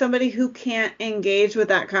if there's somebody who can't engage with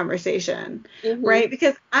that conversation, right?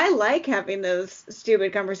 Because I like having those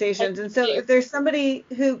stupid conversations. And so if there's somebody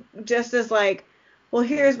who just is like, well,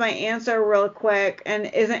 here's my answer real quick and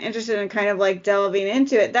isn't interested in kind of like delving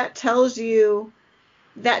into it, that tells you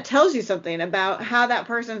something about how that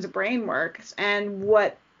person's brain works and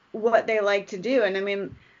what they like to do. And I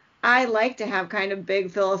mean, I like to have kind of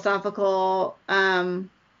big philosophical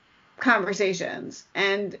conversations.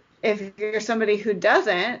 And if you're somebody who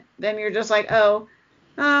doesn't, then you're just like, oh,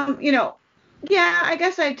 yeah, I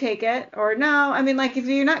guess I'd take it. Or no, I mean, like if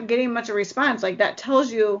you're not getting much of a response, like that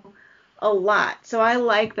tells you a lot. So I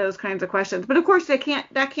like those kinds of questions. But of course, that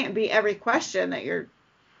can't be every question that you're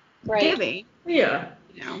giving. Yeah.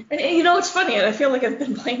 And it's funny, and I feel like I've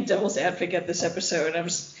been playing devil's advocate this episode. I'm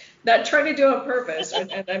not trying to do it on purpose,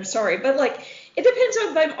 and I'm sorry, but like it depends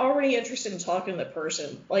on if I'm already interested in talking to the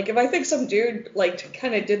person. Like if I think some dude like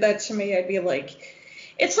kind of did that to me, I'd be like,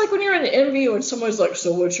 it's like when you're in an interview and someone's like,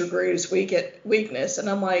 so what's your greatest weakness? And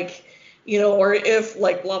I'm like, or if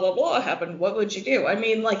like blah blah blah happened, what would you do? I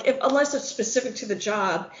mean, like unless it's specific to the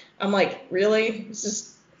job, I'm like, really,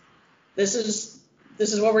 this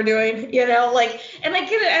is what we're doing, like, and I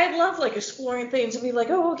get it. I love like exploring things and be like,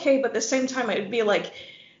 oh, okay. But at the same time, I'd be like,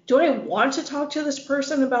 do I want to talk to this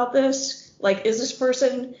person about this? Like, is this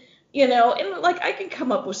person, and like, I can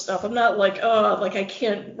come up with stuff. I'm not like, oh, like I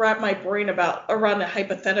can't wrap my brain around a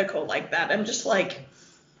hypothetical like that. I'm just like,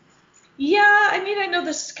 yeah, I mean, I know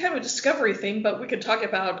this is kind of a discovery thing, but we could talk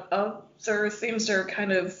about other things that are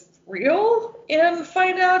kind of real and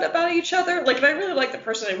find out about each other. Like, if I really like the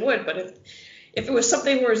person, I would. But if it was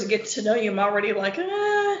something where it's get to know you, I'm already like,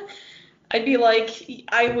 I'd be like,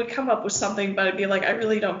 I would come up with something, but I'd be like, I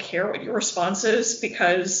really don't care what your response is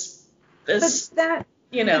because this, But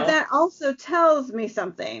that also tells me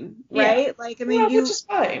something, right? Yeah. Like, I mean, Which is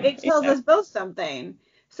fine. it tells us both something.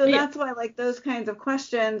 So Yeah. that's why, like, those kinds of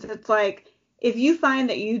questions, it's like, if you find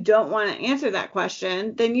that you don't want to answer that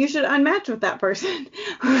question, then you should unmatch with that person,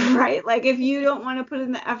 right? Like, if you don't want to put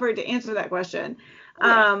in the effort to answer that question.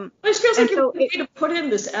 Yeah. It just feels and like so you're going to put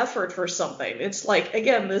in this effort for something. It's like,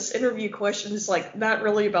 again, this interview question is like not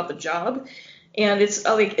really about the job. And it's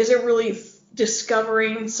like, is it really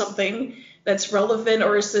discovering something that's relevant,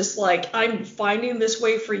 or is this like, I'm finding this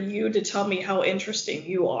way for you to tell me how interesting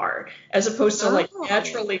you are, as opposed to like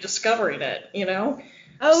naturally discovering it, you know?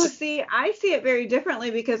 Oh, see, I see it very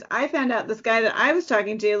differently because I found out this guy that I was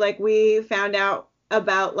talking to, like, we found out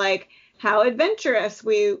about, like, how adventurous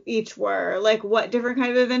we each were, like, what different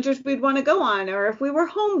kind of adventures we'd want to go on, or if we were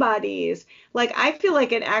homebodies. Like, I feel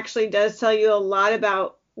like it actually does tell you a lot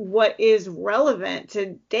about what is relevant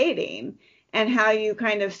to dating and how you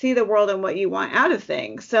kind of see the world and what you want out of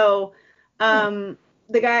things. So, the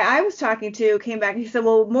guy I was talking to came back and he said,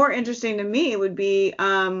 well, more interesting to me would be,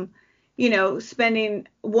 spending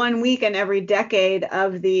 1 week in every decade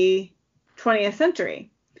of the 20th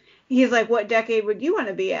century. He's like, what decade would you want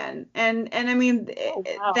to be in? And I mean,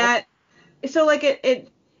 wow. that, so like it,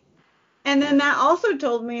 and then that also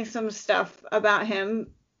told me some stuff about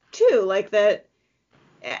him too, like that.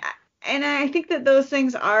 And I think that those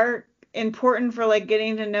things are important for like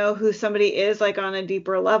getting to know who somebody is like on a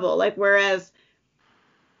deeper level. Like, whereas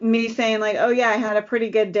me saying like, oh yeah, I had a pretty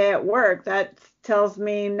good day at work, that tells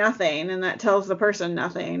me nothing, and that tells the person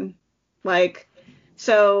nothing. Like,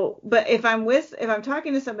 so, but if I'm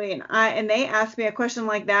talking to somebody and they ask me a question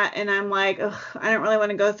like that, and I'm like, ugh, I don't really want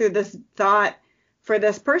to go through this thought for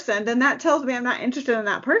this person, then that tells me I'm not interested in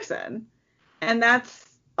that person. And that's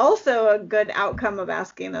also a good outcome of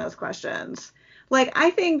asking those questions. Like, I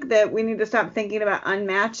think that we need to stop thinking about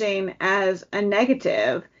unmatching as a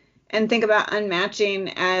negative and think about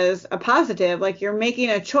unmatching as a positive. Like, you're making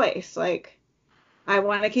a choice. Like, I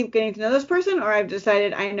want to keep getting to know this person, or I've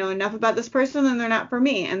decided I know enough about this person and they're not for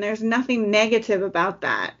me. And there's nothing negative about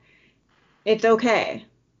that. It's okay.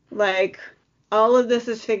 Like, all of this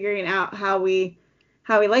is figuring out how we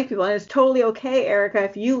like people. And it's totally okay, Erica,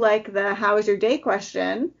 if you like the how was your day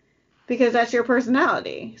question, because that's your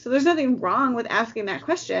personality. So there's nothing wrong with asking that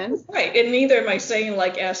question. Right. And neither am I saying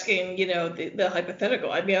like asking, the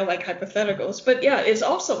hypothetical. I mean, I like hypotheticals. But yeah, it's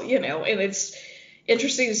also, and it's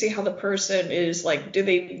interesting to see how the person is like, do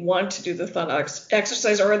they want to do the thought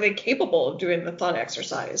exercise, or are they capable of doing the thought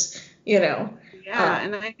exercise? Yeah,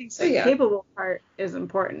 and I think the capable part is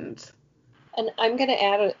important. And I'm going to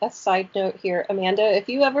add a side note here. Amanda, if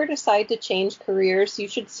you ever decide to change careers, you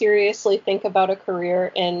should seriously think about a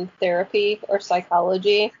career in therapy or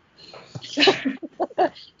psychology.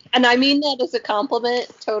 And I mean that as a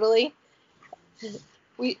compliment, totally.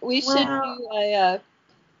 We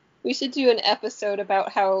should do an episode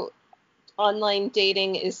about how online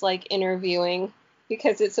dating is like interviewing,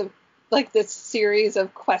 because it's like this series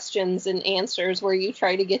of questions and answers where you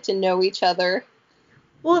try to get to know each other.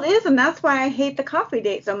 Well, it is, and that's why I hate the coffee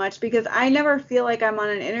date so much, because I never feel like I'm on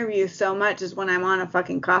an interview so much as when I'm on a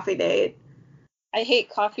fucking coffee date. I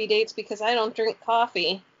hate coffee dates because I don't drink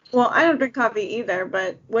coffee. Well, I don't drink coffee either,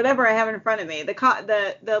 but whatever I have in front of me,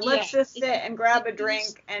 let's just sit and grab a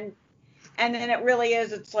drink, and then it really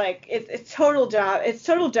is, it's like, it's total job. It's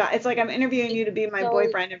total job. It's like I'm interviewing you to be my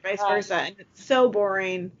boyfriend and vice versa, and it's so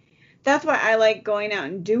boring. That's why I like going out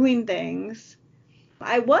and doing things.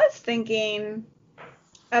 I was thinking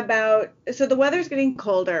so the weather's getting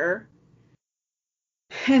colder,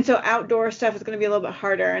 and so outdoor stuff is going to be a little bit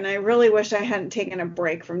harder, and I really wish I hadn't taken a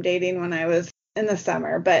break from dating when I was in the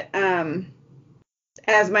summer, but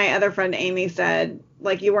as my other friend Amy said,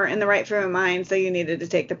 like, you weren't in the right frame of mind, so you needed to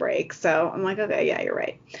take the break. So I'm like, okay, yeah, you're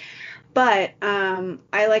right. But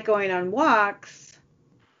I like going on walks,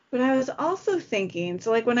 but I was also thinking,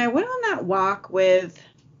 so like when I went on that walk with,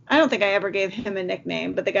 I don't think I ever gave him a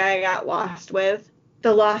nickname, but the guy I got lost with,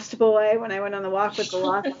 the Lost Boy, when I went on the walk with the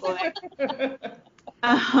Lost Boy.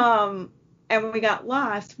 And when we got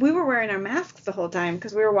lost, we were wearing our masks the whole time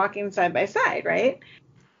because we were walking side by side, right?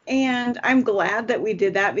 And I'm glad that we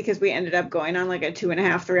did that, because we ended up going on like a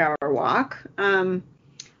 2.5, 3 hour walk. And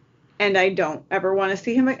I don't ever want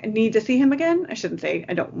to need to see him again. I shouldn't say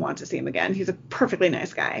I don't want to see him again. He's a perfectly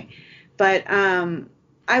nice guy. But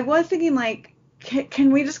I was thinking, like,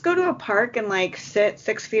 can we just go to a park and like sit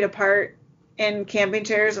 6 feet apart in camping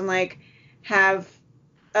chairs and like have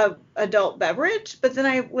a adult beverage, but then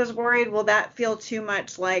I was worried, will that feel too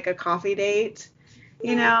much like a coffee date?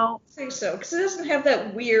 You Yeah, I know? think so, because it doesn't have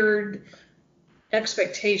that weird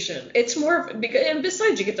expectation. It's more of because, and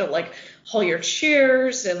besides, you get to like haul your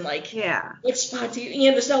chairs and like Yeah. what spot do you?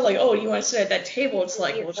 And it's not like, oh, you want to sit at that table? It's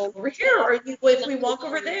like, well, let's go over here, or if we walk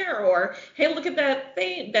over there, or hey, look at that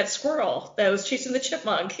thing, that squirrel that was chasing the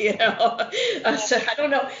chipmunk. So I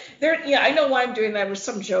don't know. Yeah, I know why I'm doing that. Was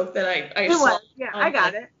some joke that I It saw was. Yeah, I got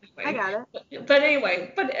online. it. I got it. But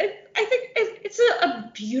anyway, I think it's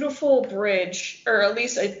a beautiful bridge, or at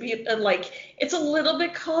least like it's a little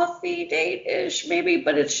bit coffee date-ish maybe,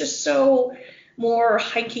 but it's just so more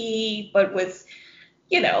hikey, but with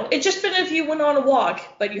it's just been if you went on a walk,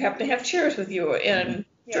 but you happen to have chairs with you and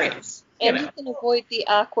Yeah. drinks. And you can avoid the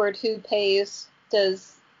awkward who pays.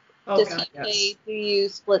 Does Oh he God, pay? yes. Do you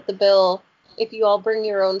split the bill? If you all bring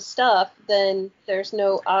your own stuff, then there's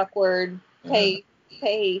no awkward pay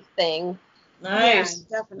thing. Nice.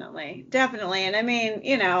 Yeah, definitely. Definitely. And I mean,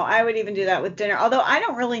 I would even do that with dinner. Although I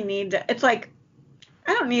don't really need to, it's like,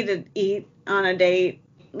 I don't need to eat on a date,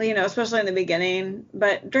 especially in the beginning,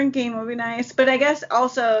 but drinking would be nice. But I guess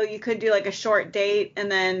also you could do like a short date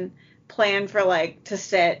and then plan for like to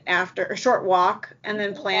sit after a short walk and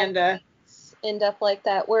then plan to. End up like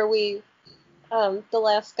that where we, the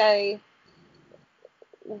last guy,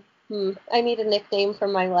 I need a nickname for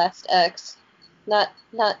my last ex. Not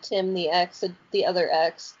Tim, the ex, the other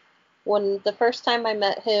ex. When the first time I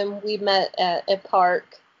met him, we met at a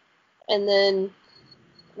park, and then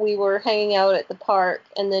we were hanging out at the park,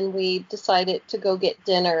 and then we decided to go get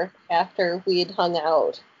dinner after we had hung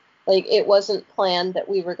out. Like, it wasn't planned that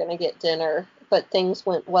we were going to get dinner, but things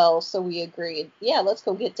went well, so we agreed, yeah, let's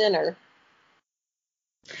go get dinner.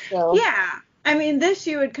 So. Yeah. I mean, this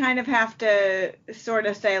you would kind of have to sort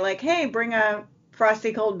of say like, hey, bring a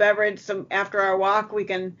frosty cold beverage. So after our walk, we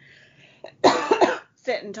can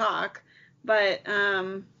sit and talk. But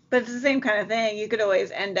it's the same kind of thing. You could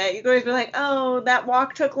always end it. You could always be like, oh, that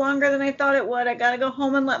walk took longer than I thought it would. I gotta go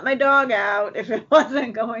home and let my dog out if it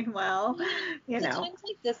wasn't going well. It's times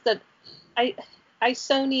like this that I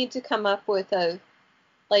so need to come up with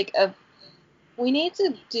we need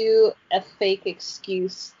to do a fake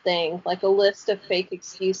excuse thing, like a list of fake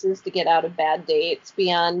excuses to get out of bad dates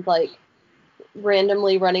beyond like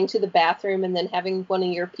randomly running to the bathroom and then having one of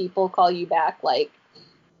your people call you back like.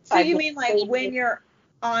 So you mean like when you're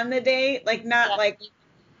on the date, like not like,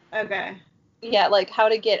 okay. Yeah, like how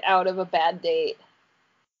to get out of a bad date.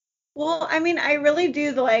 Well, I mean, I really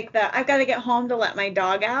do like that. I've got to get home to let my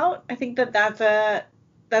dog out. I think that's a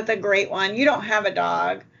great one. You don't have a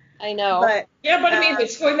dog. I know. But I mean, if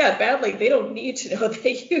it's going that badly, they don't need to know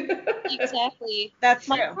that you. Exactly. That's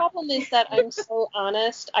my true. problem is that I'm so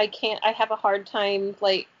honest. I have a hard time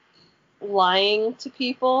like lying to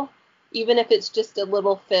people, even if it's just a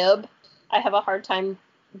little fib. I have a hard time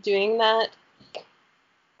doing that.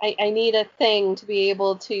 I need a thing to be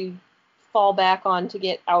able to fall back on to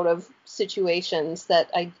get out of situations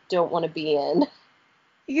that I don't want to be in.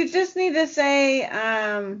 You just need to say,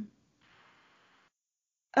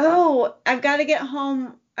 oh, I've got to get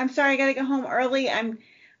home. I'm sorry, I got to get home early. I'm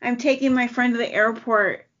taking my friend to the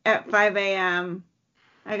airport at 5 a.m.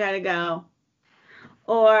 I got to go.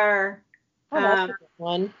 Or, That's a good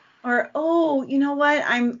one. Or, oh, you know what?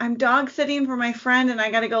 I'm dog sitting for my friend and I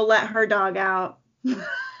got to go let her dog out.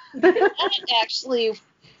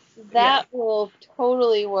 That will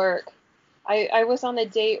totally work. I was on a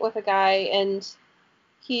date with a guy and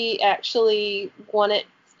he actually wanted,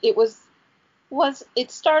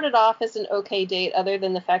 it started off as an okay date other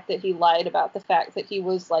than the fact that he lied about the fact that he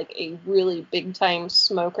was like a really big time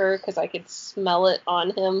smoker because I could smell it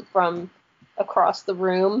on him from across the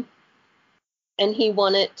room. And he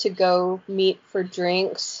wanted to go meet for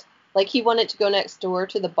drinks. Like he wanted to go next door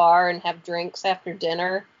to the bar and have drinks after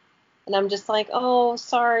dinner. And I'm just like, oh,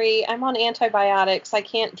 sorry, I'm on antibiotics. I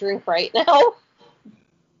can't drink right now.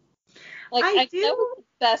 That was the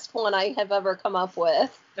best one I have ever come up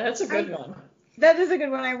with. That's a good one. That is a good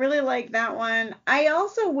one. I really like that one. I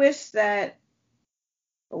also wish that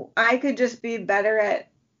I could just be better at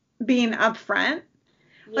being upfront.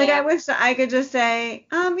 Yeah. Like I wish that I could just say,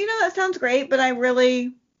 that sounds great, but I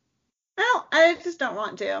just don't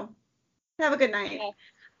want to. Have a good night. Yeah.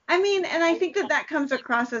 I mean, and I think that comes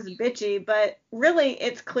across as bitchy, but really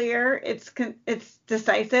it's clear, it's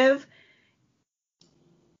decisive.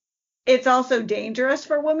 It's also dangerous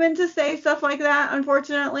for women to say stuff like that,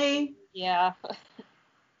 unfortunately. Yeah.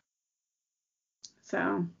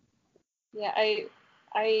 So. Yeah, I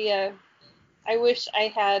wish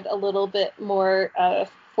I had a little bit more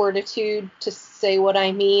fortitude to say what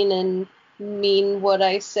I mean and mean what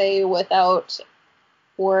I say without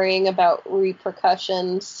worrying about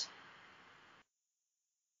repercussions.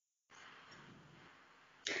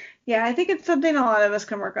 Yeah, I think it's something a lot of us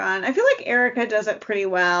can work on. I feel like Erica does it pretty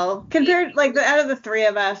well. Compared, like, out of the three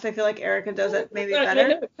of us, I feel like Erica does it maybe I better.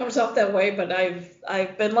 know it comes off that way, but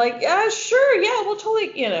I've been like, yeah, sure, yeah, we'll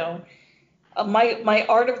totally, my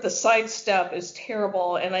art of the sidestep is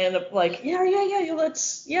terrible, and I end up like, yeah,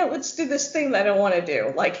 let's do this thing that I don't want to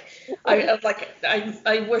do. Like,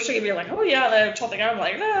 I wish I could be like, oh yeah, that something. I'm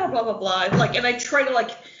like, no, blah blah blah. Like, and I try to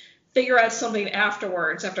like figure out something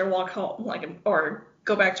afterwards after I walk home, like, or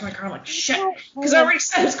go back to my car. I'm like, shit, because I already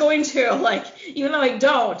said I was going to. Like, even though I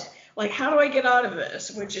don't. Like, how do I get out of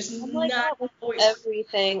this? Which is not always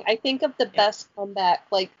everything. I think of the best comeback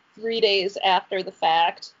like 3 days after the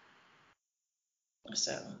fact.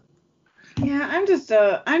 So. Yeah, I'm just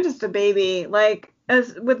a baby. Like,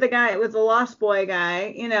 as with the Lost Boy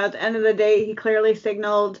guy, at the end of the day, he clearly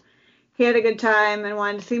signaled he had a good time and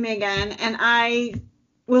wanted to see me again. And I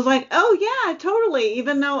was like, oh yeah, totally.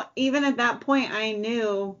 Even at that point, I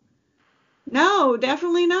knew, no,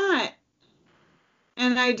 definitely not.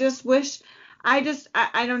 And I just wish, I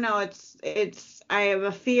don't know. I have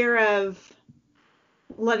a fear of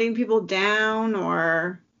letting people down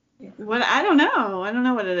or what. I don't know. I don't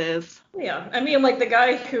know what it is. Yeah. I mean, like the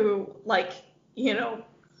guy who, like,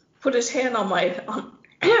 put his hand on my,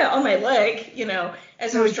 on my leg,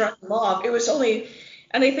 as I was dropping him off. It was only,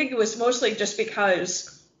 and I think it was mostly just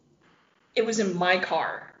because it was in my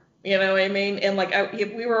car. You know what I mean? And like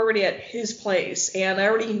we were already at his place, and I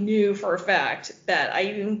already knew for a fact that I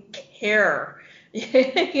didn't care. Like,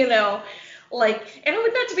 and it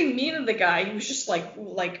was not to be mean to the guy. He was just like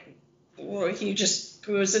he just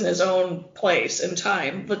was in his own place and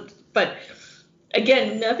time. But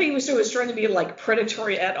again, nothing was trying to be like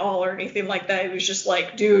predatory at all or anything like that. It was just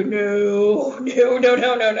like, dude, no.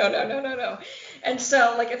 And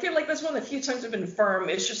so, like, I feel like that's one of the few times I've been firm.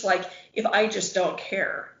 It's just like, if I just don't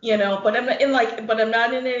care, but I'm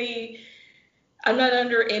not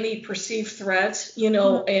under any perceived threat,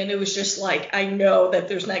 and it was just like, I know that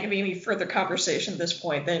there's not going to be any further conversation at this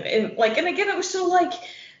point. And again, it was so like,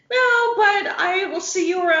 no, but I will see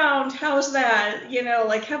you around. How's that?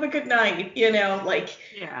 Like, have a good night,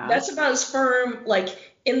 Yeah. That's about as firm, like,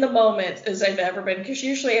 in the moment as I've ever been. Because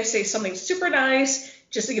usually I say something super nice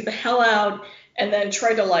just to get the hell out and then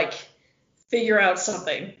try to, like, figure out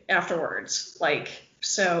something afterwards. Like,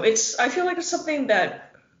 so I feel like it's something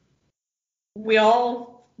that we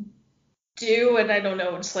all do, and I don't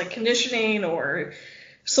know, it's like conditioning or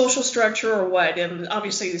social structure or what, and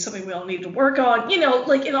obviously it's something we all need to work on,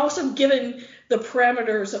 like, and also given the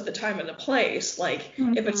parameters of the time and the place, like,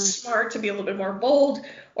 if it's smart to be a little bit more bold,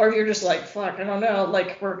 or if you're just like, fuck, I don't know,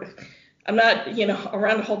 like, I'm not,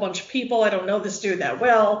 around a whole bunch of people, I don't know this dude that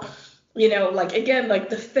well, like, again, like,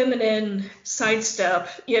 the feminine sidestep,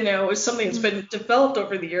 is something that's been developed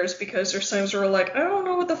over the years, because there's times where we're like, I don't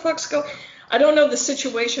know what the fuck's going, I don't know the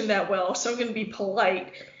situation that well, so I'm going to be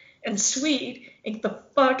polite and sweet and get the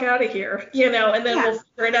fuck out of here, and then we'll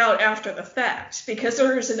figure it out after the fact, because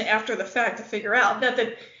there is an after the fact to figure out. Not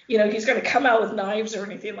that, he's going to come out with knives or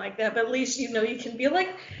anything like that, but at least, you can be like,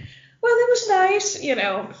 well, it was nice,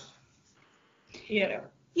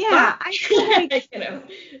 Yeah, I feel like,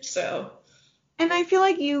 so. And I feel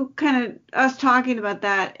like you kind of, us talking about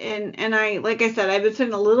that, and I, like I said, I've been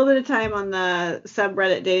spending a little bit of time on the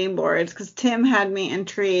subreddit dating boards because Tim had me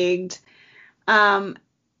intrigued.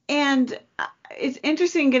 And it's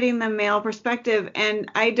interesting getting the male perspective, and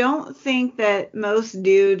I don't think that most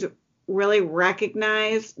dudes really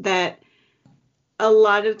recognize that a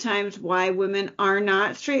lot of times why women are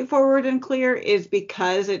not straightforward and clear is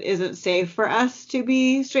because it isn't safe for us to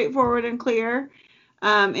be straightforward and clear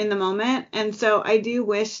in the moment. And so I do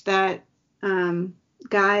wish that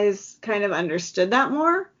guys kind of understood that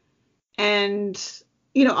more and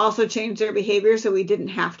also change their behavior so we didn't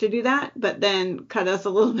have to do that, but then cut us a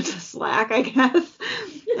little bit of slack, I guess,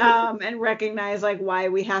 and recognize like why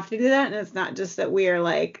we have to do that. And it's not just that we are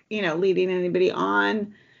like, leading anybody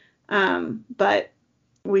on, but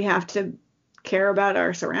we have to care about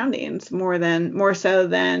our surroundings more so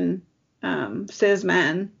than cis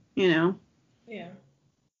men, Yeah.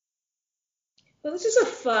 Well, this is a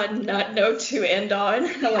fun note to end on.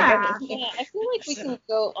 Yeah, I feel like we can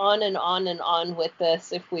go on and on and on with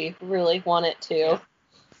this if we really want it to.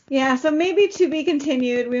 Yeah, so maybe to be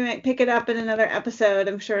continued. We might pick it up in another episode.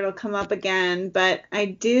 I'm sure it'll come up again. But I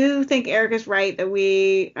do think Erica's right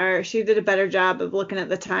that she did a better job of looking at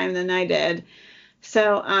the time than I did.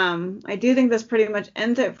 So I do think this pretty much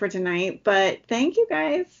ends it for tonight, but thank you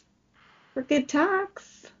guys for good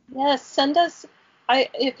talks. Yes, send us.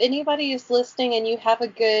 If anybody is listening and you have a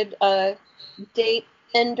good date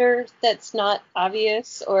ender that's not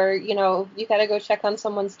obvious, or you got to go check on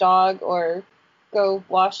someone's dog or go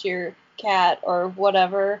wash your cat or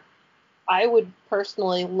whatever, I would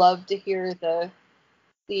personally love to hear the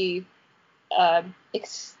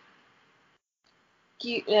excuses.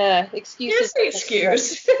 Here's the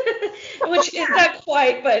excuse, which is not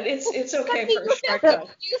quite, but it's okay for a short go.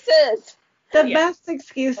 Excuses. The best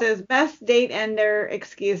excuses, best date ender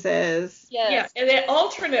excuses. Yes. Yeah, and then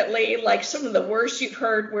alternately, like some of the worst you've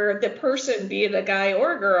heard where the person, be it a guy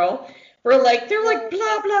or a girl, they're like, blah,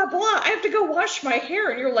 blah, blah, I have to go wash my hair.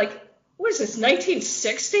 And you're like, what is this,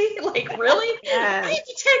 1960? Like, really? Yes. I have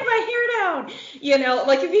to take my hair down.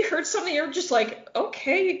 Like if you heard something, you're just like,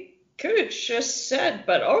 okay, good, just said,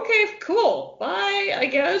 but okay, cool, bye, I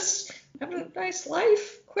guess. Have a nice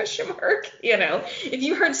life. ? If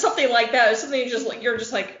you heard something like that, something you're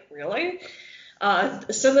just like, really?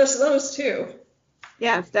 Send us those too.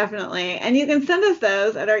 Yes, definitely. And you can send us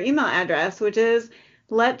those at our email address, which is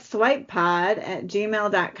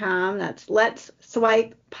letswipepod@gmail.com. That's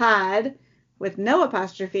letswipepod with no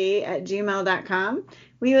apostrophe @gmail.com.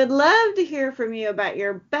 We would love to hear from you about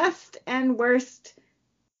your best and worst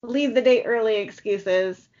leave the date early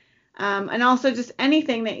excuses. And also just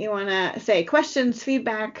anything that you want to say, questions,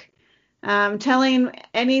 feedback, telling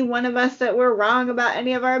any one of us that we're wrong about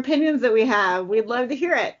any of our opinions that we have. We'd love to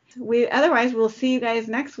hear it. Otherwise, we'll see you guys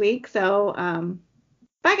next week. So,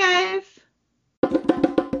 bye, guys.